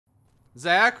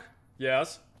Zach,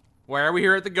 Yes? why are we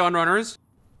here at the Gun Runners?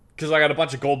 Because I got a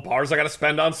bunch of gold bars I gotta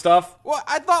spend on stuff. Well,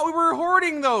 I thought we were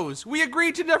hoarding those. We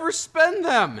agreed to never spend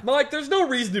them. Mike, there's no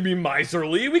reason to be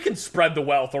miserly. We can spread the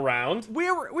wealth around.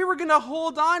 We were gonna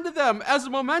hold on to them as a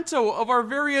memento of our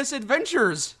various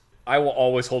adventures. I will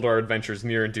always hold our adventures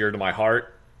near and dear to my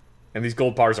heart. And these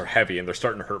gold bars are heavy and they're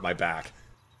starting to hurt my back.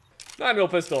 9mm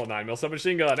pistol, 9mm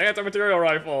submachine gun, anti-materiel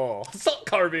rifle, assault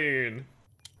carbine.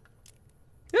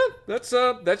 Yeah,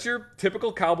 that's your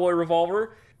typical cowboy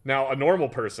revolver. Now, a normal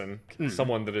person,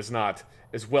 someone that is not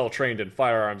as well trained in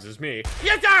firearms as me,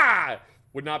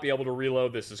 would not be able to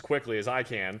reload this as quickly as I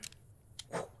can.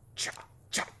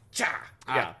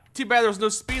 Yeah. Too bad there was no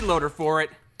speed loader for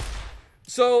it.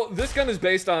 So, this gun is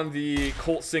based on the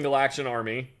Colt Single Action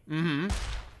Army. Mm-hmm.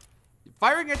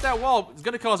 Firing at that wall is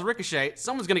gonna cause a ricochet.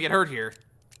 Someone's gonna get hurt here.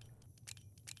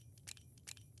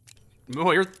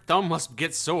 Boy, your thumb must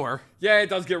get sore. Yeah, it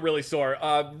does get really sore.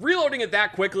 Reloading it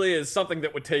that quickly is something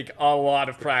that would take a lot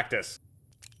of practice.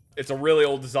 It's a really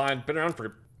old design, been around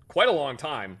for quite a long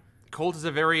time. Colt is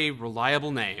a very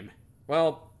reliable name.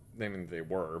 Well, I mean, they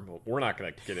were, but we're not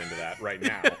gonna get into that right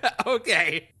now.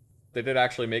 Okay. They did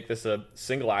actually make this a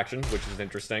single action, which is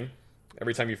interesting.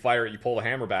 Every time you fire it, you pull the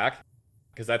hammer back.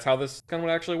 Because that's how this gun would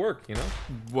actually work, you know?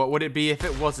 What would it be if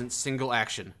it wasn't single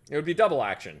action? It would be double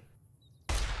action.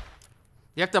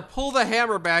 You have to pull the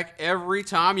hammer back every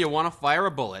time you want to fire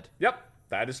a bullet. Yep,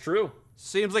 that is true.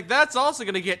 Seems like that's also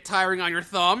gonna get tiring on your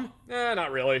thumb.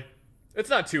 Not really. It's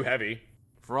not too heavy.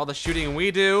 For all the shooting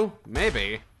we do,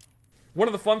 maybe. One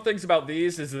of the fun things about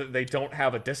these is that they don't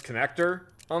have a disconnector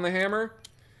on the hammer,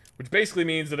 which basically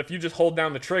means that if you just hold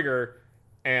down the trigger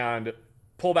and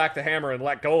pull back the hammer and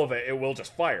let go of it, it will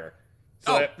just fire.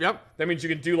 So that means you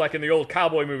can do like in the old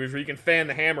cowboy movies where you can fan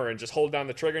the hammer and just hold down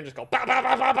the trigger and just go pow, pow,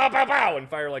 pow, pow, pow, pow, pow, and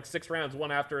fire like 6 rounds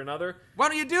one after another. Why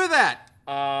don't you do that?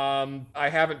 I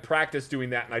haven't practiced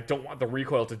doing that, and I don't want the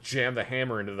recoil to jam the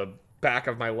hammer into the back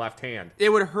of my left hand. It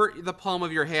would hurt the palm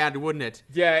of your hand, wouldn't it?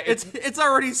 Yeah, it's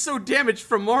already so damaged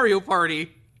from Mario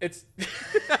Party. It's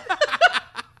I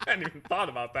hadn't even thought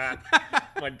about that.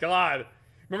 Oh my god.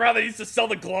 Remember how they used to sell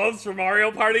the gloves for Mario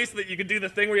Party so that you could do the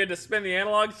thing where you had to spin the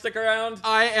analog stick around?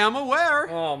 I am aware.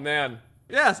 Oh, man.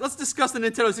 Yes, let's discuss the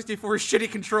Nintendo 64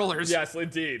 shitty controllers. Yes,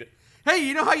 indeed. Hey,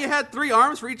 you know how you had 3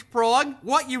 arms for each prong?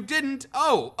 What, you didn't?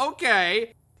 Oh,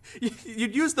 okay.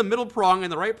 You'd use the middle prong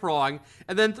and the right prong,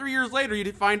 and then 3 years later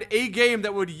you'd find a game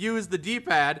that would use the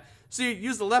D-pad, so you'd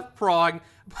use the left prong,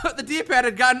 but the D-pad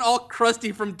had gotten all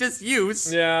crusty from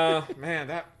disuse. Yeah, man,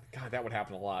 that would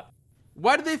happen a lot.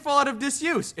 Why did they fall out of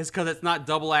disuse? It's because it's not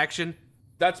double action?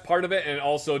 That's part of it, and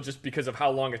also just because of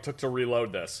how long it took to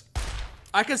reload this.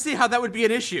 I can see how that would be an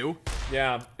issue.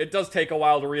 Yeah, it does take a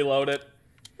while to reload it.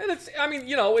 And it's, I mean,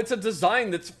 you know, it's a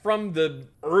design that's from the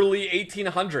early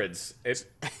 1800s. It's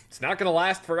not gonna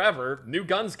last forever. New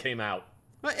guns came out.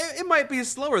 It might be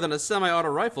slower than a semi-auto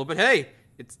rifle, but hey,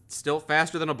 it's still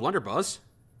faster than a blunderbuss.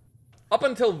 Up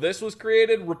until this was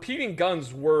created, repeating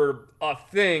guns were a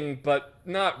thing, but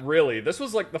not really. This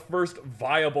was like the first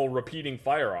viable repeating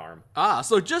firearm. Ah,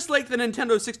 so just like the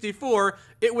Nintendo 64,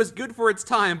 it was good for its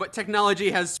time, but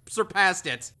technology has surpassed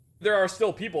it. There are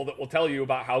still people that will tell you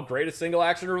about how great a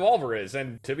single-action revolver is,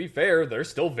 and to be fair, they're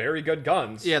still very good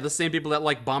guns. Yeah, the same people that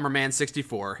like Bomberman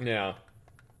 64. Yeah.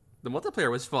 The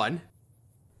multiplayer was fun.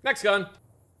 Next gun.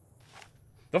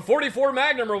 The 44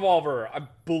 Magnum Revolver. I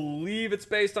believe it's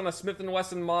based on a Smith &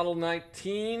 Wesson Model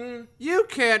 19. You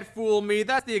can't fool me.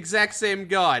 That's the exact same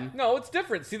gun. No, it's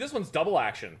different. See, this one's double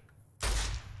action.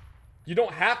 You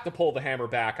don't have to pull the hammer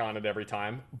back on it every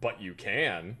time, but you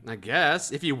can. I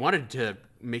guess, if you wanted to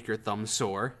make your thumb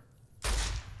sore.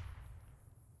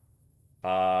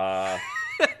 Oh,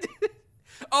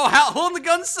 holding the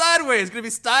gun sideways. Gonna be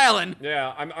styling.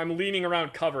 Yeah, I'm leaning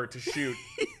around cover to shoot.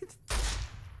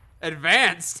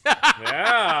 Advanced.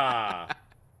 Yeah.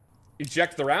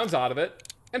 Eject the rounds out of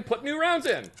it and put new rounds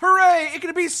in. Hooray! It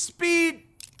can be speed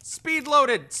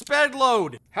loaded, sped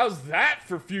load. How's that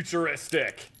for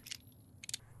futuristic?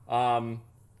 It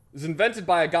was invented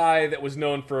by a guy that was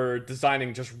known for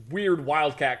designing just weird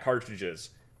Wildcat cartridges.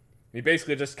 He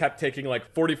basically just kept taking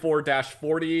like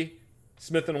 44-40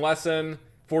 Smith & Wesson,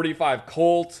 45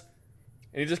 Colt,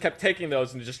 and he just kept taking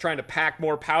those and just trying to pack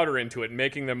more powder into it and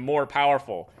making them more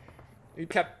powerful. He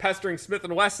kept pestering Smith &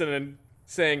 Wesson and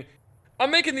saying,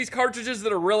 I'm making these cartridges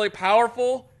that are really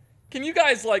powerful. Can you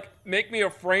guys, like, make me a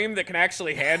frame that can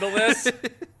actually handle this?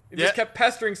 He just kept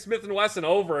pestering Smith & Wesson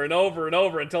over and over and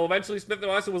over until eventually Smith &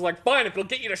 Wesson was like, fine, if it'll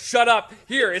get you to shut up,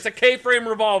 here, it's a K-frame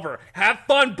revolver. Have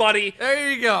fun, buddy.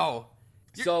 There you go.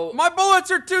 So my bullets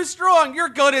are too strong. Your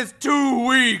gun is too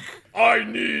weak. I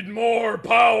need more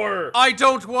power! I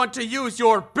don't want to use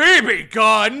your BB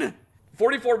gun!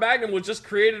 44 Magnum was just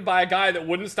created by a guy that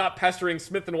wouldn't stop pestering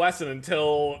Smith & Wesson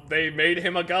until they made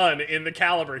him a gun in the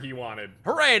caliber he wanted.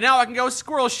 Hooray, now I can go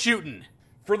squirrel shooting.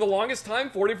 For the longest time,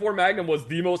 44 Magnum was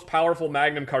the most powerful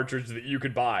Magnum cartridge that you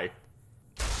could buy.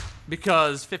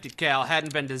 Because 50 cal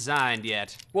hadn't been designed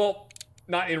yet. Well,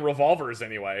 not in revolvers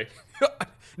anyway.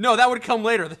 No, that would come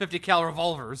later, the 50 cal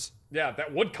revolvers. Yeah,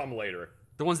 that would come later.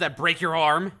 The ones that break your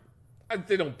arm.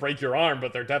 They don't break your arm,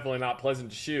 but they're definitely not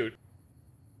pleasant to shoot.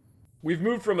 We've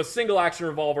moved from a single action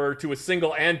revolver to a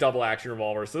single and double action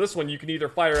revolver. So this one, you can either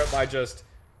fire it by just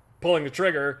pulling the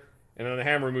trigger, and then the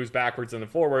hammer moves backwards and then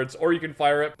forwards, or you can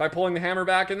fire it by pulling the hammer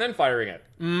back and then firing it.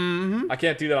 I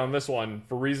can't do that on this one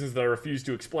for reasons that I refuse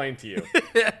to explain to you.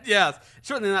 Yes,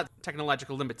 certainly not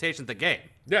technological limitations of the game.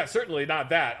 Yeah, certainly not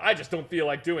that. I just don't feel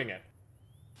like doing it.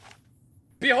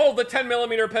 Behold the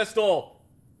 10mm pistol!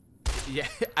 Yeah,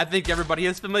 I think everybody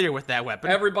is familiar with that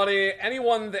weapon. Everybody,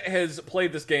 anyone that has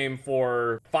played this game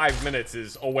for 5 minutes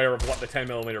is aware of what the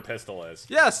 10mm pistol is.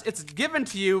 Yes, it's given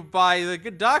to you by the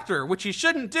good doctor, which he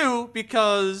shouldn't do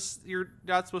because you're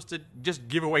not supposed to just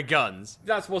give away guns.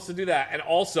 You're not supposed to do that. And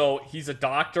also, he's a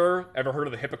doctor. Ever heard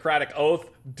of the Hippocratic Oath?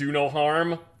 Do no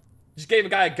harm. Just gave a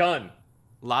guy a gun.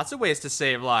 Lots of ways to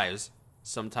save lives.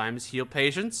 Sometimes heal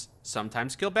patients,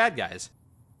 sometimes kill bad guys.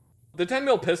 The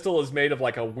 10mm pistol is made of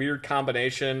like a weird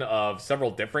combination of several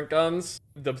different guns.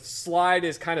 The slide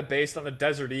is kind of based on the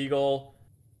Desert Eagle.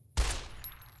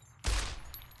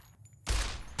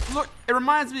 Look, it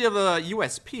reminds me of a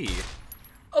USP.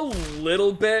 A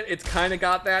little bit. It's kind of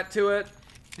got that to it.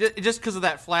 Just because of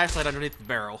that flashlight underneath the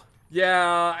barrel.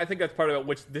 Yeah, I think that's part of it,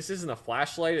 which this isn't a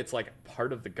flashlight. It's like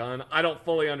part of the gun. I don't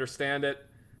fully understand it.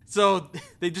 So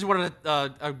they just wanted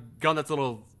a gun that's a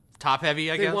little top heavy,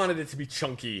 I guess? They wanted it to be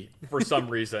chunky for some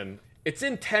reason. It's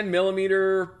in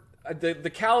 10mm. The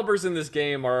calibers in this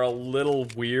game are a little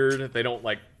weird. They don't,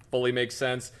 like, fully make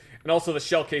sense. And also the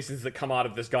shell casings that come out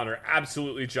of this gun are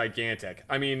absolutely gigantic.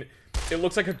 I mean, it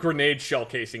looks like a grenade shell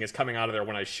casing is coming out of there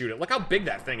when I shoot it. Look how big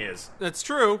that thing is. That's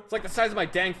true. It's like the size of my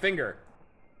dang finger.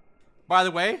 By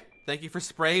the way, thank you for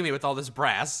spraying me with all this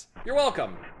brass. You're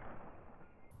welcome.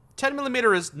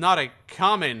 10mm is not a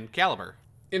common caliber.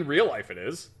 In real life it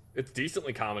is. It's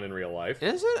decently common in real life.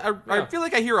 Is it? I feel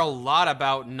like I hear a lot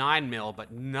about 9mm, but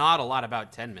not a lot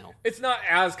about 10mm. It's not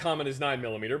as common as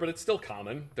 9mm, but it's still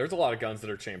common. There's a lot of guns that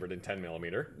are chambered in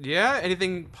 10mm. Yeah?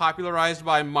 Anything popularized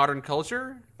by modern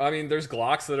culture? I mean, there's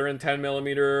Glocks that are in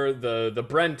 10mm. The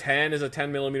Bren 10 is a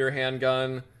 10mm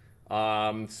handgun.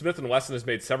 Smith & Wesson has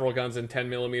made several guns in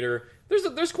 10mm.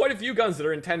 There's quite a few guns that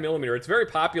are in 10mm. It's very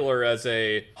popular as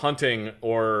a hunting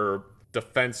or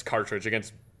defense cartridge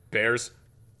against bears.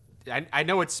 I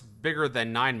know it's bigger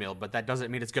than 9mm, but that doesn't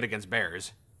mean it's good against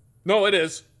bears. No, it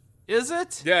is. Is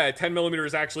it? Yeah, 10mm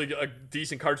is actually a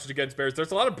decent cartridge against bears. There's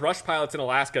a lot of brush pilots in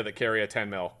Alaska that carry a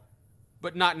 10mm.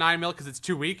 But not 9mm because it's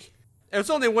too weak?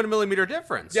 It's only a 1mm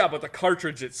difference. Yeah, but the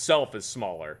cartridge itself is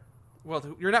smaller.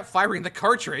 Well, you're not firing the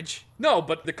cartridge. No,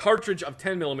 but the cartridge of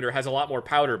 10mm has a lot more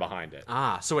powder behind it.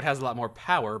 Ah, so it has a lot more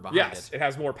power behind it. Yes, it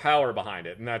has more power behind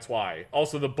it, and that's why.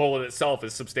 Also, the bullet itself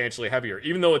is substantially heavier.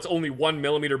 Even though it's only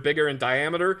 1mm bigger in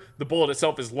diameter, the bullet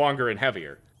itself is longer and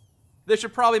heavier. They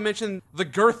should probably mention the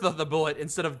girth of the bullet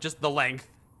instead of just the length.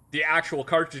 The actual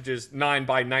cartridge is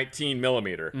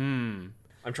 9x19mm.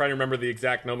 I'm trying to remember the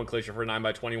exact nomenclature for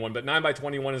 9x21, but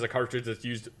 9x21 is a cartridge that's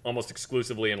used almost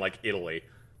exclusively in, like, Italy.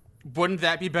 Wouldn't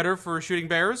that be better for shooting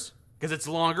bears? Because it's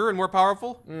longer and more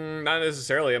powerful? Not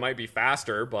necessarily. It might be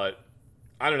faster, but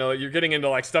I don't know. You're getting into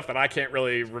like stuff that I can't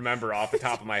really remember off the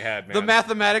top of my head, man. The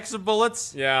mathematics of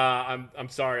bullets? Yeah, I'm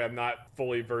sorry. I'm not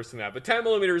fully versed in that. But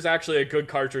 10mm is actually a good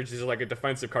cartridge. It's like a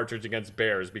defensive cartridge against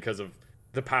bears because of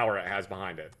the power it has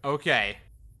behind it. Okay.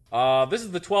 This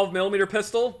is the 12mm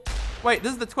pistol. Wait,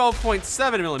 this is the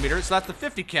 12.7mm, so that's the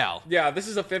 50 cal. Yeah, this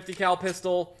is a 50 cal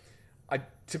pistol.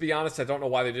 To be honest, I don't know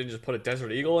why they didn't just put a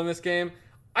Desert Eagle in this game.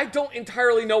 I don't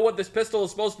entirely know what this pistol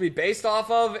is supposed to be based off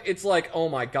of. It's like, oh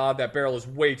my god, that barrel is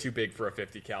way too big for a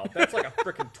 50 cal. That's like a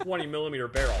freaking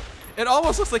 20mm barrel. It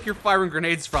almost looks like you're firing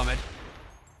grenades from it.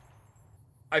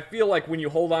 I feel like when you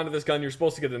hold onto this gun, you're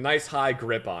supposed to get a nice high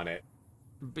grip on it.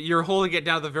 But you're holding it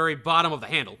down to the very bottom of the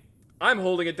handle. I'm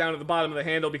holding it down at the bottom of the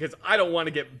handle because I don't want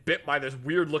to get bit by this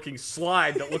weird-looking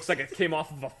slide that looks like it came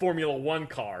off of a Formula 1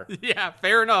 car. Yeah,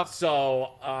 fair enough.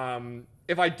 So,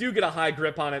 if I do get a high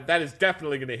grip on it, that is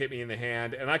definitely going to hit me in the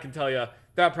hand, and I can tell you,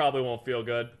 that probably won't feel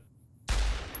good.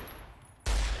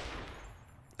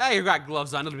 Hey, you got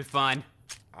gloves on, it'll be fine.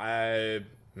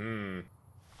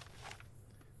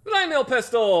 The 9mm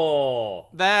pistol!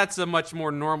 That's a much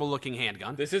more normal-looking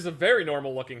handgun. This is a very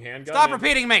normal-looking handgun. Stop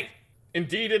repeating me!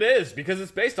 Indeed it is, because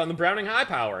it's based on the Browning High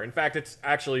Power. In fact, it's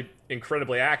actually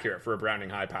incredibly accurate for a Browning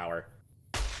High Power.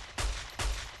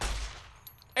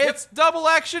 It's double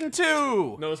action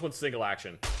too! No, this one's single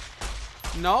action.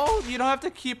 No, you don't have to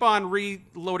keep on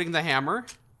reloading the hammer.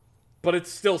 But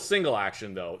it's still single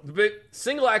action, though.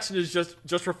 Single action is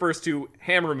just refers to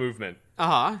hammer movement.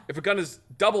 Uh-huh. If a gun is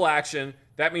double action,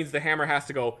 that means the hammer has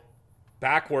to go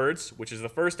backwards, which is the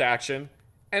first action,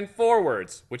 and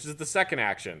forwards, which is the second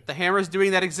action. The hammer's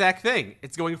doing that exact thing.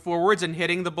 It's going forwards and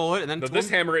hitting the bullet, and then... But this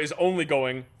hammer is only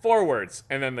going forwards,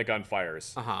 and then the gun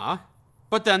fires. Uh-huh.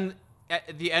 But then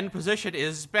the end position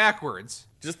is backwards.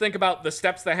 Just think about the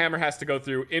steps the hammer has to go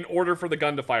through in order for the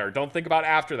gun to fire. Don't think about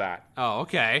after that. Oh,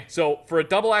 okay. So, for a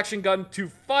double action gun to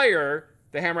fire,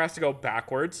 the hammer has to go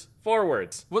backwards,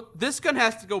 forwards. Well, this gun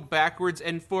has to go backwards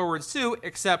and forwards too,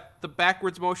 except the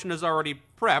backwards motion is already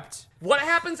prepped. What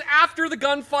happens after the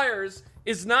gun fires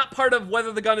is not part of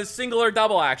whether the gun is single or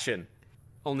double action.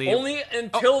 Only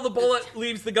until the bullet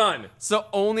leaves the gun. So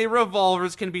only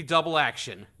revolvers can be double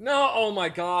action. No, oh my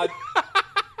god.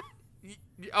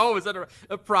 Oh, is that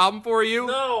a problem for you?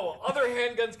 No, other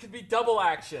handguns can be double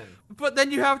action. But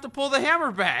then you have to pull the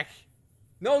hammer back.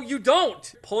 No, you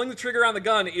don't. Pulling the trigger on the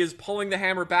gun is pulling the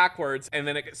hammer backwards, and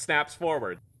then it snaps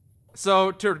forward.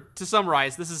 So, to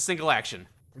summarize, this is single action.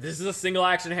 This is a single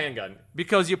action handgun.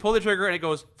 Because you pull the trigger and it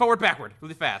goes forward, backward,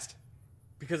 really fast.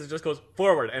 Because it just goes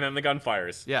forward, and then the gun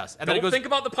fires. Yes. And don't then it goes, think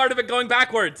about the part of it going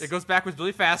backwards. It goes backwards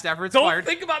really fast after it's don't fired.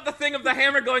 Think about the thing of the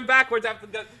hammer going backwards after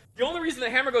the gun. The only reason the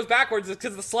hammer goes backwards is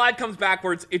because the slide comes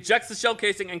backwards, ejects the shell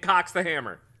casing, and cocks the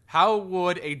hammer. How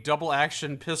would a double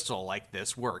action pistol like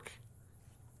this work?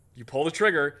 You pull the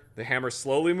trigger, the hammer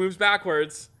slowly moves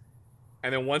backwards,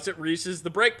 and then once it reaches the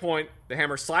break point, the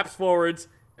hammer slaps forwards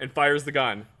and fires the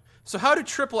gun. So how do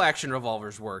triple action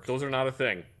revolvers work? Those are not a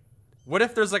thing. What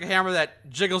if there's like a hammer that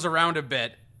jiggles around a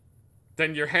bit?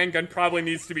 Then your handgun probably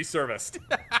needs to be serviced.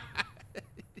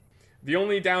 The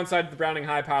only downside to the Browning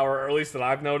High Power, or at least that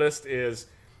I've noticed, is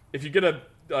if you get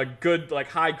a good, like,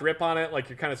 high grip on it, like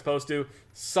you're kind of supposed to,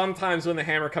 sometimes when the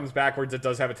hammer comes backwards, it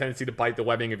does have a tendency to bite the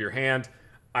webbing of your hand.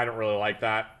 I don't really like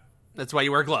that. That's why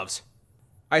you wear gloves.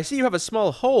 I see you have a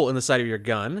small hole in the side of your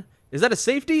gun. Is that a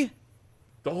safety?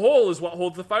 The hole is what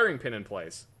holds the firing pin in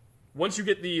place. Once you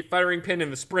get the firing pin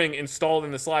and the spring installed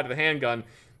in the slide of the handgun,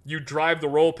 you drive the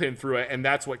roll pin through it, and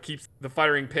that's what keeps the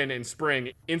firing pin and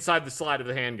spring inside the slide of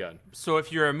the handgun. So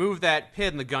if you remove that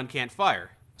pin, the gun can't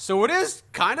fire. So it is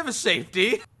kind of a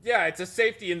safety. Yeah, it's a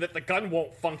safety in that the gun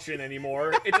won't function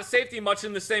anymore. It's a safety much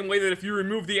in the same way that if you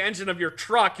remove the engine of your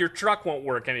truck won't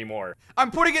work anymore. I'm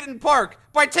putting it in park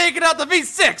by taking out the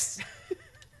V6!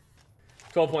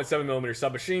 12.7mm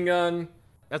submachine gun.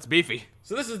 That's beefy.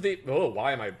 So this is the... Oh,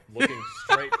 why am I looking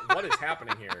straight? What is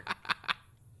happening here?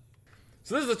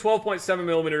 So this is a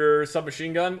 12.7mm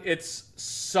submachine gun. It's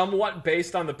somewhat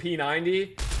based on the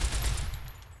P90.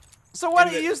 So why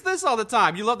don't you use this all the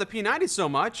time? You love the P90 so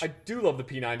much. I do love the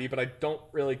P90, but I don't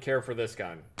really care for this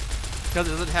gun. Because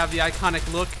it doesn't have the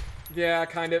iconic look? Yeah,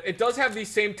 kind of. It does have the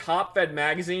same top-fed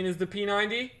magazine as the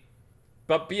P90,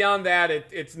 but beyond that,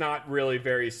 it's not really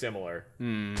very similar.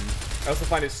 I also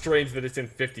find it strange that it's in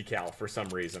 50 cal for some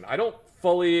reason. I don't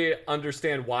fully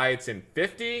understand why it's in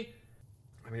 50.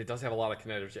 I mean, it does have a lot of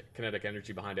kinetic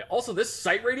energy behind it. Also, this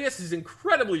sight radius is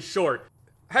incredibly short.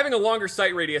 Having a longer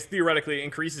sight radius theoretically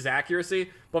increases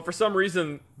accuracy, but for some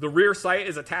reason, the rear sight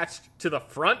is attached to the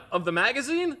front of the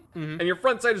magazine, and your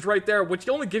front sight is right there, which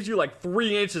only gives you like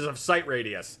 3 inches of sight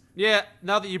radius. Yeah,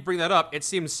 now that you bring that up, it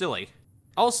seems silly.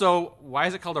 Also, why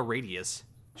is it called a radius?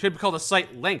 It should be called a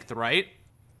sight length, right?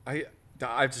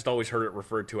 I've just always heard it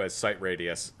referred to as sight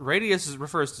radius. Radius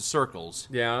refers to circles.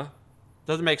 Yeah.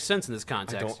 Doesn't make sense in this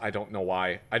context. I don't know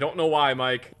why. I don't know why,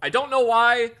 Mike. I don't know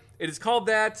why it is called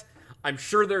that. I'm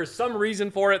sure there is some reason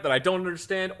for it that I don't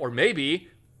understand, or maybe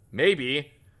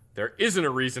there isn't a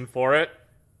reason for it,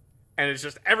 and it's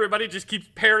just everybody just keeps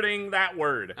parroting that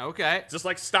word. Okay. Just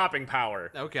like stopping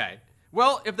power. Okay.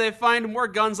 Well, if they find more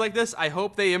guns like this, I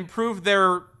hope they improve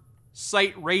their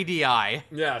sight radii.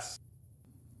 Yes.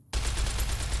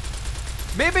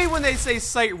 Maybe when they say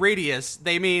sight radius,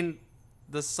 they mean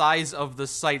the size of the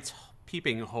sight's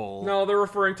peeping hole. No, they're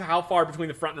referring to how far between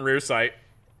the front and rear sight.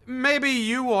 Maybe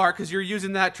you are, because you're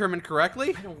using that term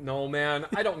incorrectly. I don't know, man.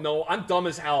 I don't know. I'm dumb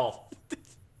as hell.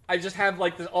 I just have,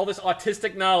 like, all this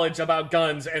autistic knowledge about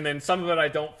guns, and then some of it I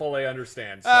don't fully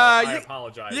understand, so I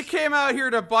apologize. You came out here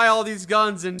to buy all these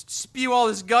guns and spew all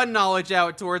this gun knowledge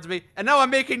out towards me, and now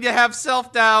I'm making you have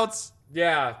self-doubts.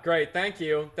 Yeah, great. Thank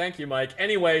you, Mike.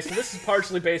 Anyway, so this is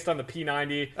partially based on the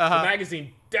P90. The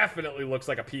magazine definitely looks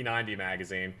like a P90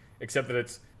 magazine, except that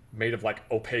it's made of like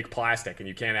opaque plastic, and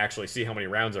you can't actually see how many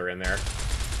rounds are in there.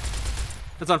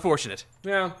 That's unfortunate.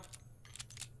 Yeah.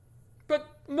 But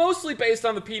mostly based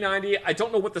on the P90. I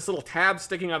don't know what this little tab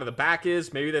sticking out of the back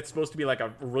is. Maybe that's supposed to be like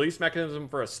a release mechanism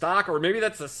for a stock, or maybe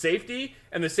that's the safety,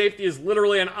 and the safety is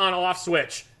literally an on-off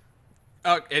switch.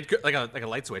 Oh, it could, like a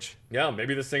light switch. Yeah,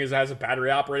 maybe this thing has a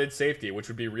battery-operated safety, which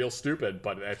would be real stupid,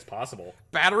 but it's possible.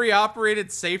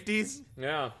 Battery-operated safeties?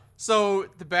 Yeah. So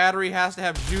the battery has to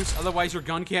have juice, otherwise your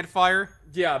gun can't fire?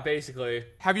 Yeah, basically.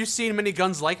 Have you seen many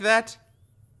guns like that?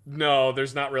 No,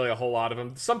 there's not really a whole lot of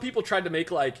them. Some people tried to make,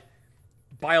 like,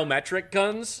 biometric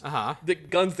guns. The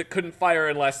guns that couldn't fire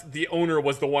unless the owner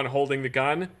was the one holding the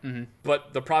gun.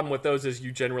 But the problem with those is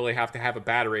you generally have to have a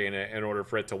battery in it in order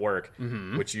for it to work,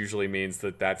 which usually means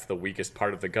that that's the weakest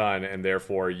part of the gun, and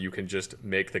therefore you can just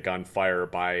make the gun fire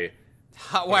by...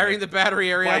 hot wiring the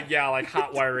battery area? Like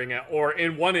hot wiring it. Or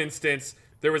in one instance,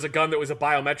 there was a gun that was a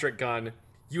biometric gun.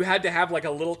 You had to have like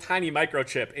a little tiny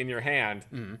microchip in your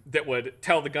hand that would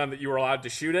tell the gun that you were allowed to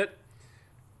shoot it.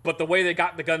 But the way they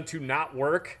got the gun to not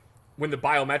work when the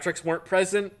biometrics weren't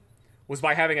present was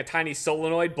by having a tiny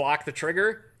solenoid block the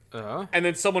trigger. And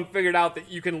then someone figured out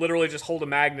that you can literally just hold a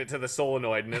magnet to the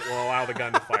solenoid and it will allow the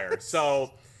gun to fire.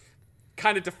 So,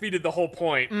 kind of defeated the whole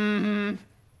point.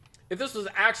 If this was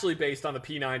actually based on the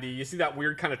P90, you see that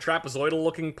weird kind of trapezoidal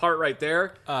looking part right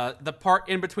there? The part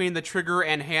in between the trigger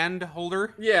and hand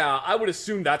holder? Yeah, I would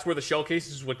assume that's where the shell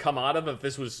cases would come out of if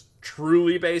this was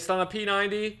truly based on a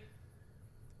P90.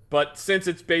 But since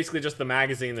it's basically just the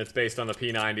magazine that's based on the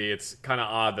P90, it's kind of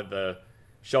odd that the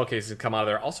shell cases come out of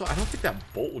there. Also, I don't think that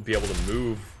bolt would be able to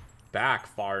move back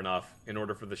far enough in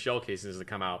order for the shell cases to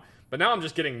come out. But now I'm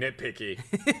just getting nitpicky.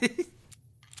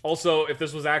 Also, if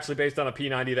this was actually based on a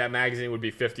P90, that magazine would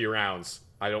be 50 rounds.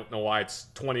 I don't know why it's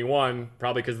 21,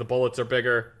 probably because the bullets are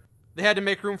bigger. They had to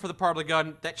make room for the part of the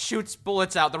gun that shoots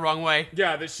bullets out the wrong way.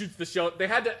 Yeah, that shoots the shell. They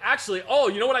had to actually... Oh,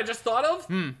 you know what I just thought of?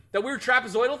 That weird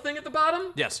trapezoidal thing at the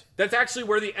bottom? Yes. That's actually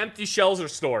where the empty shells are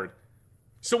stored.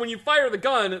 So when you fire the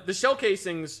gun, the shell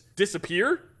casings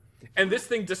disappear, and this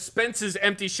thing dispenses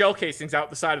empty shell casings out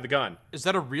the side of the gun. Is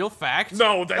that a real fact?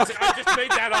 No, I just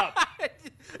made that up.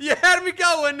 You had me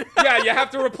going. Yeah, you have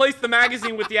to replace the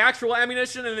magazine with the actual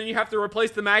ammunition, and then you have to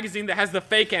replace the magazine that has the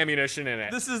fake ammunition in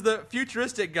it. This is the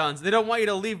futuristic guns. They don't want you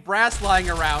to leave brass lying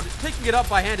around. Picking it up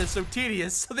by hand is so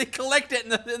tedious, so they collect it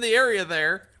in the area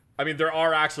there. I mean, there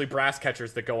are actually brass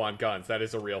catchers that go on guns. That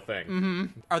is a real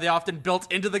thing. Are they often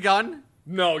built into the gun?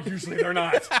 No, usually they're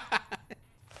not.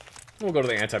 We'll go to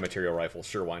the Anti-Materiel Rifle.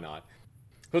 Sure, why not?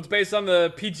 So it's based on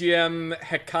the PGM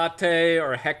Hecate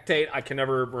or Hectate, I can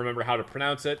never remember how to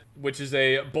pronounce it, which is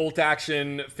a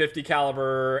bolt-action 50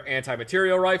 caliber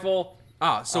anti-materiel rifle.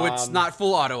 Ah, so it's not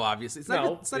full auto, obviously. It's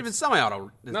not even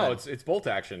semi-auto. No, it's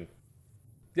bolt-action.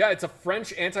 Yeah, it's a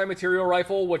French anti-materiel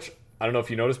rifle, which I don't know if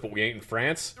you noticed, but we ain't in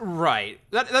France. Right.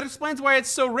 That explains why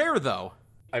it's so rare, though.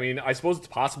 I mean, I suppose it's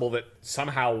possible that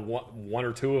somehow one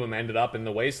or two of them ended up in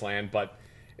the wasteland, but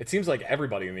it seems like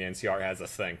everybody in the NCR has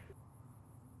this thing.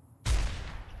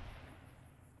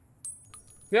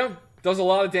 Yeah, does a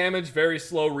lot of damage, very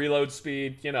slow reload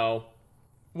speed, you know.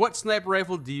 What sniper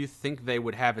rifle do you think they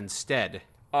would have instead?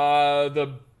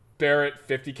 The Barrett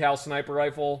 50 cal sniper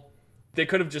rifle. They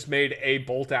could have just made a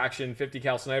bolt action 50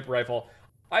 cal sniper rifle.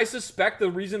 I suspect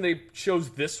the reason they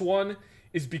chose this one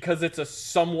is because it's a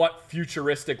somewhat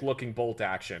futuristic looking bolt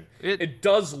action. It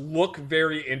does look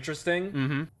very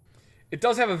interesting. It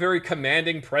does have a very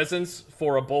commanding presence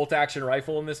for a bolt action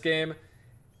rifle in this game.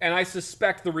 And I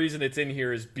suspect the reason it's in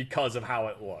here is because of how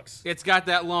it looks. It's got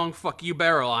that long fuck you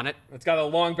barrel on it. It's got a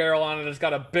long barrel on it. It's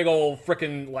got a big old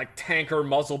frickin' like tanker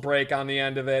muzzle brake on the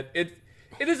end of it. It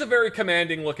is a very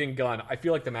commanding looking gun. I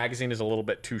feel like the magazine is a little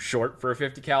bit too short for a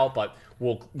 50 cal, but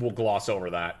we'll gloss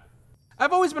over that.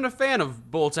 I've always been a fan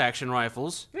of bolt action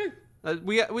rifles.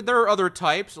 There are other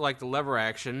types like the lever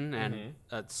action and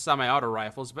semi-auto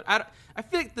rifles, but I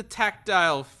feel like the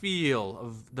tactile feel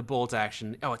of the bolt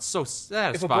action, it's so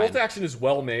satisfying. If a bolt action is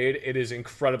well made, it is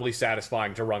incredibly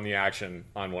satisfying to run the action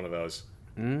on one of those.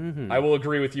 I will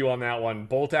agree with you on that one.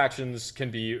 Bolt actions can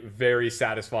be very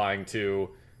satisfying to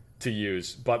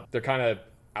use, but they're kind of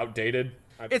outdated.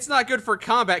 It's not good for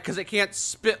combat because it can't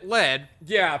spit lead.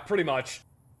 Yeah, pretty much.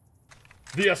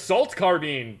 The Assault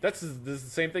Carbine. This is the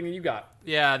same thing that you got.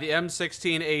 Yeah, the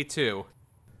M16A2.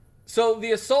 So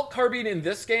the Assault Carbine in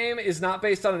this game is not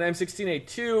based on an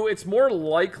M16A2. It's more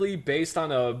likely based on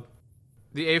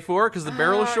the A4 because the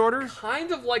barrel is shorter?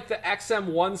 Kind of like the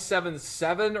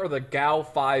XM177 or the GAU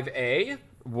 5A.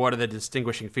 What are the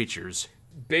distinguishing features?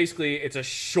 Basically, it's a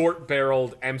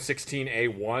short-barreled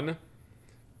M16A1,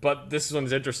 but this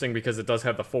one's interesting because it does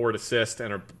have the forward assist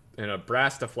and a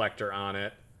brass deflector on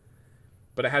it.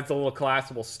 But it has the little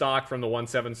collapsible stock from the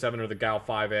 177 or the GAL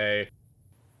 5A.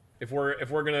 If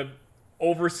we're gonna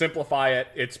oversimplify it,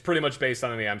 it's pretty much based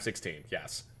on the M16.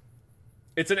 Yes,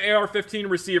 it's an AR-15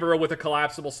 receiver with a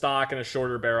collapsible stock and a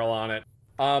shorter barrel on it.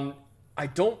 I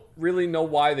don't really know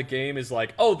why the game is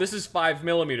like, oh, this is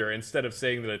 5mm instead of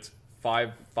saying that it's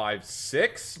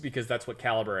 5.56 because that's what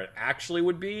caliber it actually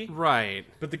would be. Right.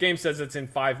 But the game says it's in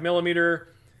 5mm.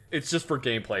 It's just for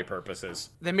gameplay purposes.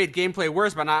 They made gameplay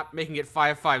worse by not making it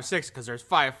 5.56 because there's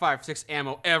 5.56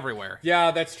 ammo everywhere.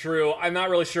 Yeah, that's true. I'm not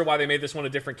really sure why they made this one a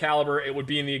different caliber. It would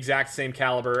be in the exact same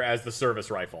caliber as the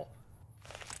service rifle.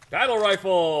 Battle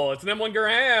rifle! It's an M1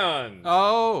 Garand!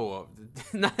 Oh,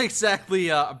 not exactly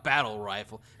a battle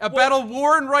rifle.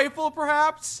 Battle-worn rifle,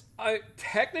 perhaps?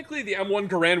 Technically, the M1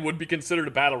 Garand would be considered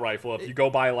a battle rifle if you go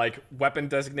by, like, weapon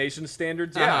designation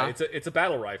standards. Yeah, it's a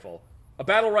battle rifle. A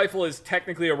battle rifle is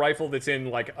technically a rifle that's in,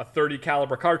 like, a 30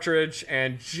 caliber cartridge,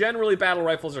 and generally battle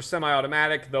rifles are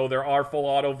semi-automatic, though there are full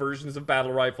auto versions of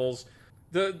battle rifles.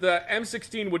 The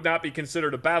M16 would not be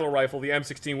considered a battle rifle. The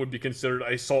M16 would be considered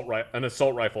an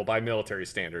assault rifle by military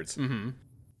standards. Mm-hmm.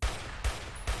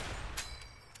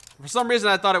 For some reason,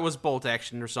 I thought it was bolt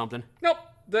action or something. Nope.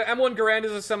 The M1 Garand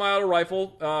is a semi-auto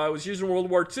rifle. It was used in World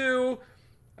War II.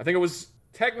 I think it was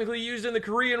technically used in the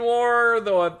Korean War,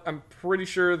 though I'm pretty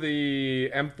sure the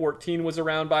M14 was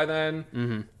around by then.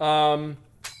 Mm-hmm.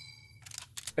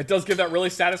 It does give that really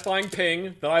satisfying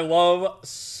ping that I love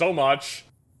so much.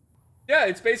 Yeah,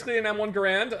 it's basically an M1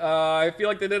 Garand. I feel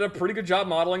like they did a pretty good job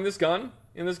modeling this gun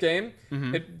in this game.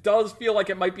 Mm-hmm. It does feel like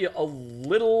it might be a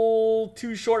little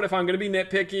too short if I'm going to be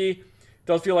nitpicky. It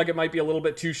does feel like it might be a little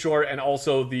bit too short, and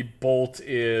also the bolt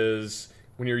is,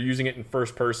 when you're using it in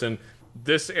first person,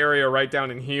 this area right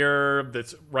down in here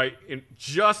that's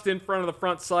just in front of the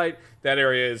front sight, that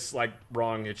area is, like,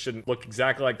 wrong. It shouldn't look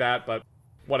exactly like that, but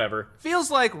whatever.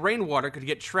 Feels like rainwater could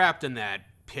get trapped in that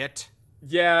pit.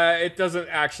 Yeah, it doesn't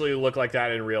actually look like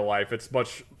that in real life. It's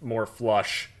much more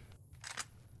flush.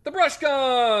 The brush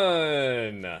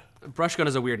gun! Brush gun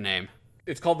is a weird name.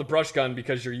 It's called the brush gun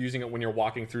because you're using it when you're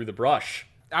walking through the brush.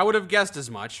 I would have guessed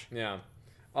as much. Yeah.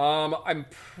 I'm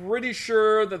pretty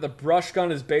sure that the brush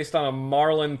gun is based on a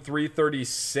Marlin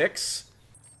 336.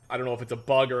 I don't know if it's a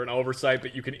bug or an oversight,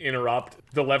 but you can interrupt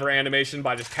the lever animation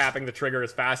by just tapping the trigger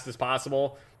as fast as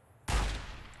possible.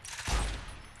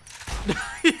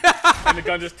 And the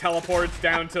gun just teleports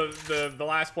down to the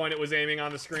last point it was aiming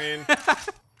on the screen.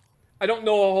 I don't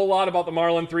know a whole lot about the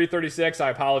Marlin 336. I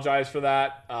apologize for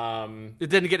that. It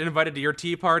didn't get invited to your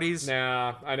tea parties?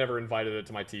 Nah, I never invited it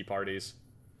to my tea parties.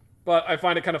 But I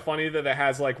find it kind of funny that it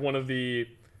has, like, one of the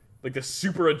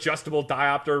super adjustable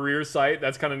diopter rear sight.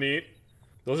 That's kind of neat.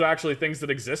 Those are actually things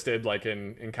that existed, like,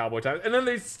 in cowboy times. And then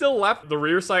they still left the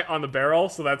rear sight on the barrel,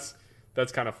 so that's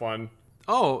kind of fun.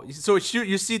 Oh, so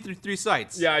you see through 3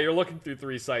 sights. Yeah, you're looking through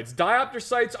 3 sights. Diopter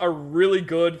sights are really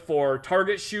good for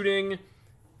target shooting,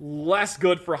 less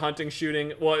good for hunting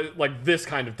shooting. Well, like this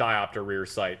kind of diopter rear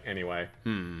sight, anyway.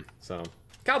 So,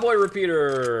 cowboy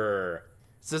repeater.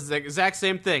 This is the exact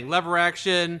same thing. Lever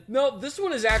action. No, this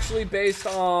one is actually based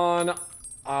on...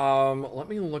 let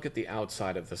me look at the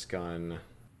outside of this gun.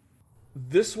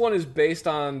 This one is based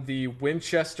on the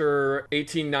Winchester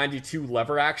 1892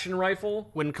 lever action rifle.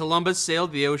 When Columbus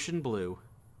sailed the ocean blue.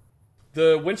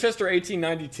 The Winchester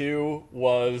 1892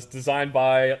 was designed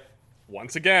by,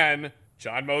 once again,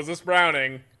 John Moses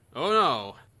Browning. Oh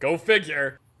no. Go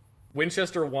figure.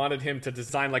 Winchester wanted him to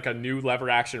design like a new lever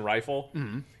action rifle.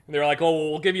 Mm-hmm. And they were like, oh,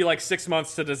 we'll give you like 6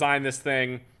 months to design this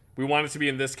thing. We want it to be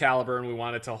in this caliber, and we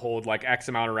want it to hold, like, X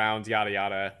amount of rounds, yada,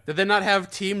 yada. Did they not have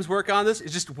teams work on this?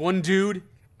 It's just one dude?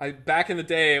 Back in the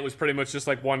day, it was pretty much just,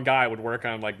 like, one guy would work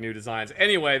on, like, new designs.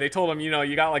 Anyway, they told him, you know,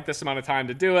 you got, like, this amount of time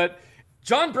to do it.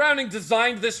 John Browning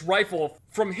designed this rifle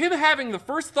from him having the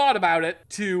first thought about it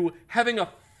to having a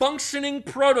functioning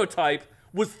prototype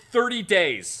was 30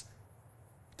 days.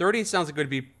 30 sounds like it would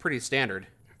be pretty standard.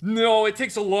 No, it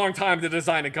takes a long time to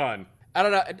design a gun. I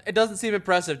don't know. It doesn't seem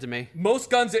impressive to me. Most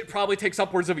guns, it probably takes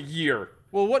upwards of a year.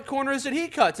 Well, what corners did he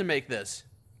cut to make this?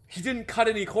 He didn't cut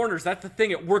any corners. That's the thing.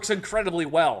 It works incredibly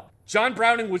well. John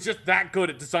Browning was just that good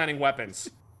at designing weapons.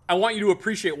 I want you to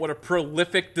appreciate what a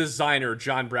prolific designer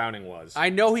John Browning was. I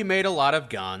know he made a lot of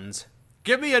guns.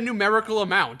 Give me a numerical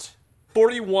amount.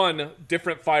 41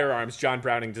 different firearms John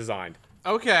Browning designed.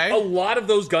 Okay. A lot of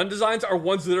those gun designs are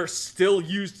ones that are still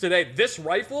used today. This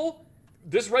rifle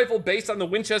This rifle, based on the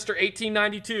Winchester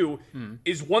 1892,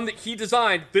 is one that he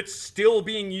designed that's still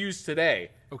being used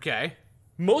today. Okay.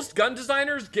 Most gun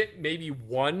designers get maybe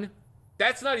one.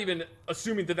 That's not even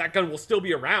assuming that that gun will still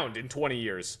be around in 20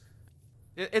 years.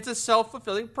 It's a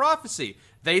self-fulfilling prophecy.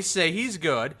 They say he's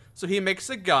good, so he makes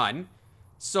a gun.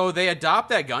 So they adopt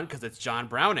that gun because it's John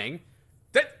Browning.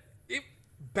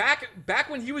 Back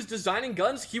when he was designing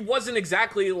guns, he wasn't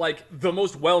exactly like the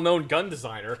most well-known gun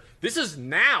designer. This is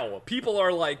now. People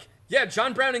are like, yeah,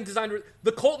 John Browning designed...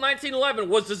 The Colt 1911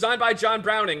 was designed by John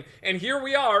Browning, and here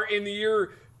we are in the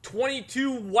year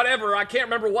 22 whatever. I can't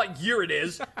remember what year it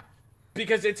is.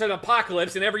 Because it's an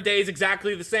apocalypse and every day is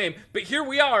exactly the same. But here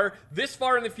we are, this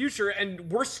far in the future,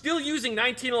 and we're still using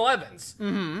 1911s.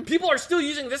 Mm-hmm. People are still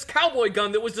using this cowboy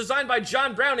gun that was designed by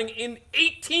John Browning in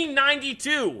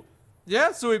 1892.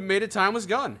 Yeah, so he made a timeless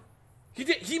gun.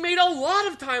 He made a lot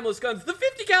of timeless guns. The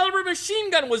 50 caliber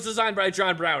machine gun was designed by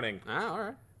John Browning. Ah, all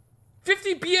right.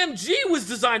 50 BMG was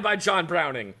designed by John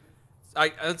Browning.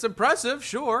 That's impressive,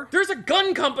 sure. There's a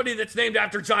gun company that's named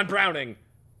after John Browning.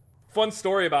 Fun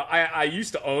story about, I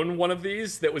used to own one of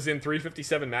these that was in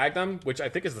 357 Magnum, which I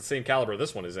think is the same caliber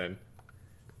this one is in,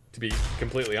 to be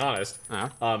completely honest.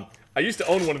 Uh-huh. I used to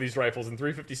own one of these rifles in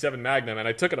 357 Magnum, and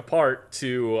I took it apart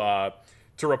to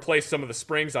replace some of the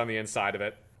springs on the inside of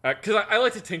it. Because I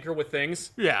like to tinker with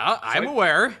things. Yeah, I'm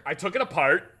aware. I took it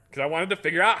apart because I wanted to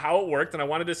figure out how it worked, and I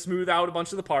wanted to smooth out a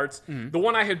bunch of the parts. The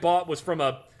one I had bought was from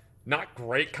a not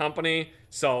great company,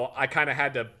 so I kind of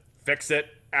had to fix it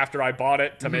after I bought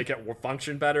it to make it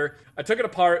function better. I took it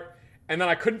apart, and then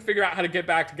I couldn't figure out how to get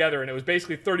back together, and it was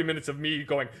basically 30 minutes of me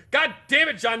going, God damn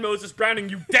it, John Moses Browning,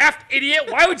 you daft idiot!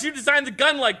 Why would you design the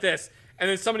gun like this? And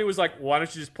then somebody was like, why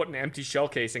don't you just put an empty shell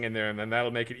casing in there, and then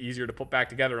that'll make it easier to put back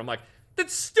together. I'm like,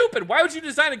 that's stupid! Why would you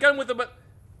design a gun with a...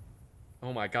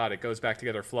 Oh my god, it goes back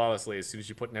together flawlessly as soon as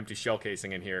you put an empty shell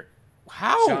casing in here.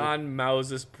 How? John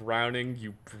Moses Browning,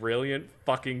 you brilliant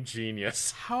fucking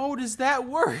genius. How does that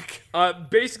work?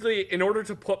 Basically, in order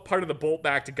to put part of the bolt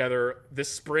back together,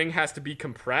 this spring has to be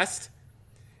compressed.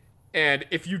 And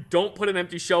if you don't put an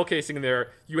empty shell casing in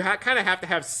there, you kind of have to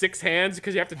have 6 hands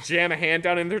because you have to jam a hand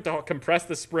down in there to compress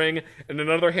the spring and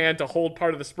another hand to hold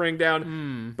part of the spring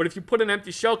down. But if you put an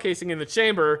empty shell casing in the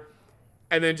chamber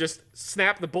and then just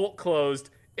snap the bolt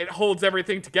closed, it holds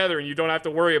everything together and you don't have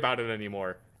to worry about it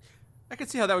anymore. I can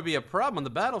see how that would be a problem on the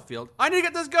battlefield. I need to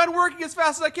get this gun working as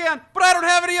fast as I can, but I don't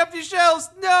have any empty shells.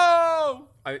 No!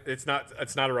 It's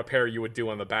not a repair you would do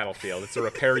on the battlefield. It's a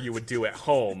repair you would do at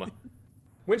home.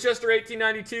 Winchester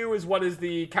 1892 is what is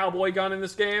the cowboy gun in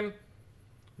this game.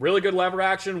 Really good lever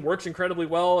action, works incredibly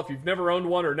well. If you've never owned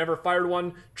one or never fired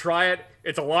one, try it.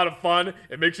 It's a lot of fun.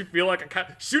 It makes you feel like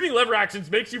shooting lever actions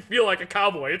makes you feel like a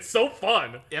cowboy. It's so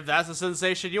fun. If that's the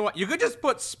sensation you want, you could just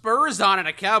put spurs on and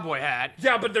a cowboy hat.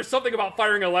 Yeah, but there's something about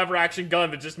firing a lever action gun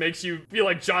that just makes you feel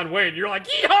like John Wayne. You're like,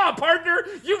 yeehaw, partner!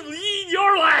 You lead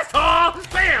your last haw!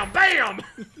 Bam, bam!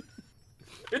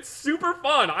 It's super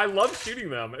fun. I love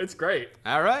shooting them. It's great.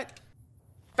 All right.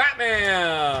 Fat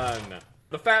Man!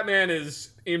 The Fat Man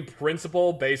is, in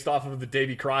principle, based off of the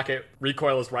Davy Crockett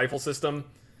recoilless rifle system,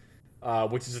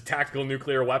 which is a tactical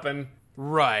nuclear weapon.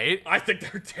 Right. I think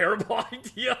they're a terrible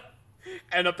idea.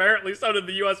 And apparently so did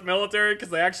the U.S. military, because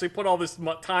they actually put all this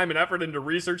time and effort into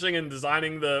researching and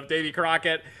designing the Davy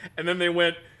Crockett, and then they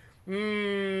went,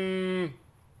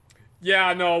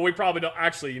 yeah, no, we probably don't.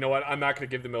 Actually, you know what? I'm not going to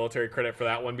give the military credit for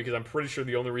that one, because I'm pretty sure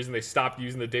the only reason they stopped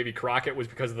using the Davy Crockett was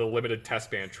because of the limited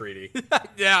test ban treaty.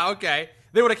 Yeah, okay.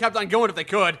 They would have kept on going if they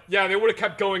could. Yeah, they would have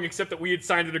kept going, except that we had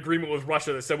signed an agreement with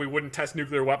Russia that said we wouldn't test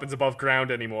nuclear weapons above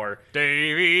ground anymore.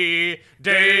 Davy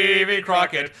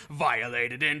Crockett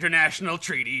violated international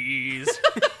treaties.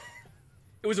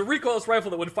 It was a recoilless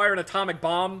rifle that would fire an atomic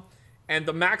bomb, and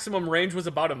the maximum range was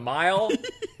about 1 mile,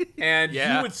 and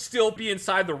Yeah. you would still be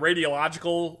inside the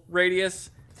radiological radius.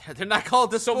 They're not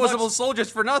called disposable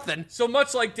soldiers for nothing. So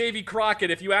much like Davy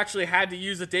Crockett, if you actually had to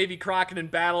use a Davy Crockett in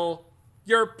battle,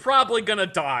 you're probably gonna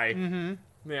die.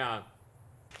 Mm-hmm. Yeah.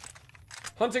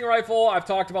 Hunting rifle, I've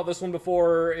talked about this one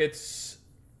before. It's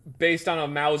based on a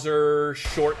Mauser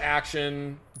short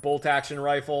action, bolt action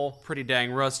rifle. Pretty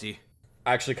dang rusty.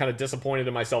 Actually kind of disappointed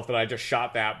in myself that I just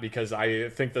shot that, because I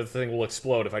think the thing will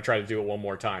explode if I try to do it one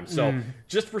more time. So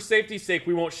just for safety's sake,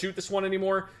 we won't shoot this one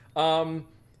anymore.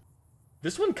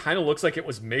 This one kind of looks like it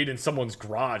was made in someone's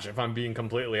garage, if I'm being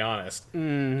completely honest.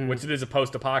 Which it is a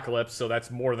post-apocalypse, so that's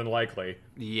more than likely.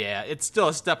 Yeah, it's still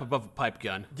a step above a pipe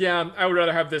gun. Yeah, I would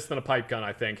rather have this than a pipe gun,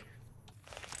 I think.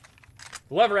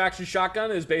 The lever action shotgun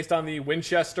is based on the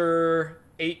Winchester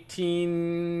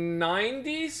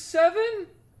 1897?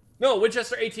 No,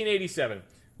 Winchester 1887.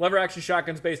 Lever-action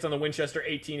shotgun's based on the Winchester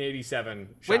 1887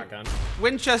 shotgun.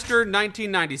 Winchester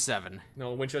 1997.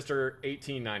 No, Winchester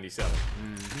 1897.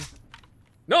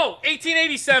 No,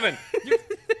 1887!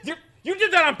 You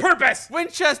did that on purpose!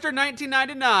 Winchester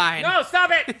 1999. No,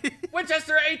 stop it!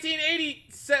 Winchester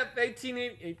 1887.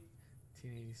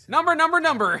 1887.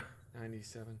 Number.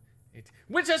 97. 18.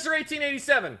 Winchester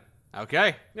 1887.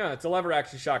 Okay. Yeah, it's a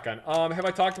lever-action shotgun. Have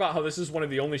I talked about how this is one of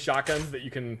the only shotguns that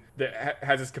you can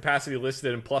has its capacity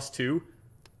listed in +2?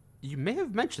 You may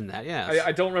have mentioned that, yes.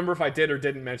 I don't remember if I did or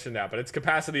didn't mention that, but its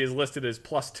capacity is listed as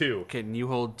 +2. Can you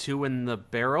hold 2 in the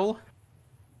barrel?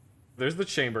 There's the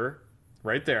chamber,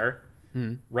 right there.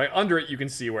 Right under it, you can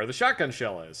see where the shotgun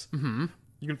shell is.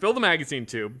 You can fill the magazine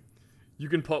tube. You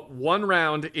can put 1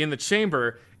 round in the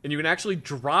chamber, and you can actually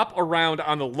drop a round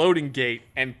on the loading gate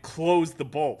and close the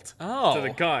bolt to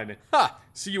the gun. Huh.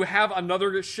 So you have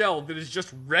another shell that is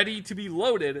just ready to be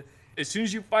loaded. As soon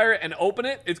as you fire it and open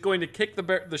it, it's going to kick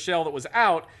the shell that was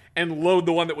out and load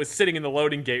the one that was sitting in the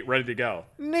loading gate ready to go.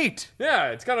 Neat. Yeah,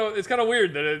 it's kind of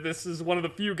weird that this is one of the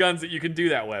few guns that you can do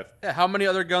that with. Yeah, how many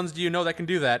other guns do you know that can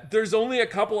do that? There's only a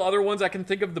couple other ones I can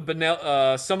think of.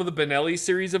 Some of the Benelli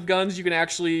series of guns, you can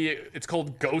actually, it's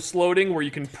called ghost loading, where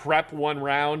you can prep 1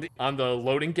 round on the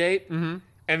loading gate, and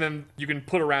then you can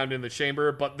put a round in the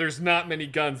chamber. But there's not many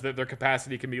guns that their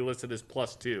capacity can be listed as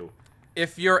 +2.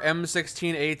 If your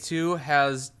M16A2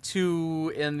 has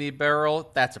 2 in the barrel,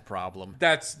 that's a problem.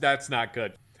 That's not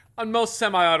good. On most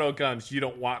semi-auto guns, you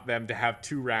don't want them to have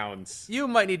 2 rounds. You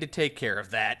might need to take care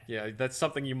of that. Yeah, that's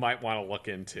something you might want to look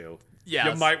into. Yes.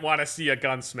 You might want to see a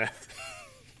gunsmith.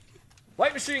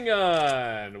 Light machine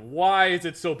gun. Why is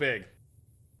it so big?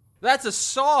 That's a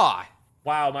saw.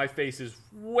 Wow, my face is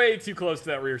way too close to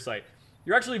that rear sight.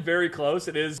 You're actually very close.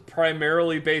 It is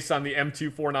primarily based on the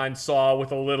M249 saw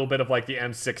with a little bit of like the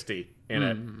M60 in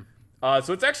it.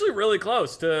 So it's actually really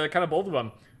close to kind of both of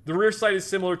them. The rear sight is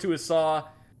similar to a saw.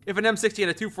 If an M60 and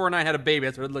a 249 had a baby,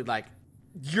 that's what it looked like.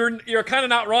 You're kind of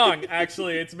not wrong,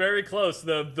 actually. It's very close.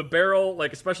 The barrel,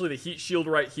 like especially the heat shield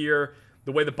right here,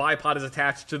 the way the bipod is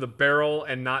attached to the barrel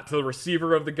and not to the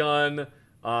receiver of the gun,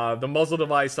 the muzzle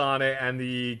device on it, and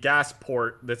the gas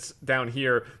port that's down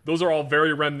here, those are all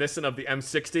very reminiscent of the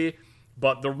M60,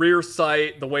 but the rear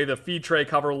sight, the way the feed tray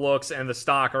cover looks, and the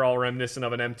stock are all reminiscent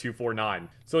of an M249.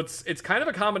 So it's kind of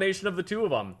a combination of the two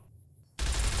of them.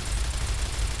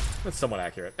 That's somewhat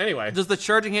accurate. Anyway. Does the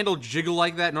charging handle jiggle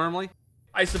like that normally?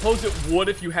 I suppose it would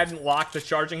if you hadn't locked the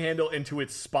charging handle into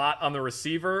its spot on the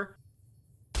receiver.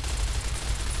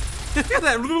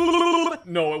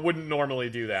 No, it wouldn't normally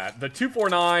do that. The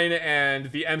 249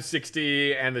 and the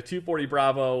M60 and the 240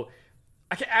 Bravo,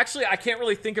 I can't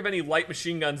really think of any light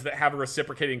machine guns that have a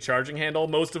reciprocating charging handle.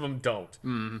 Most of them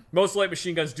don't. Most light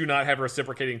machine guns do not have a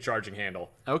reciprocating charging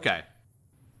handle. Okay.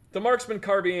 The Marksman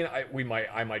Carbine,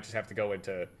 I might just have to go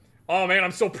into... Oh man,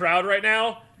 I'm so proud right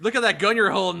now. Look at that gun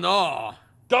you're holding. Oh.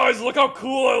 Guys, look how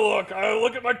cool I look.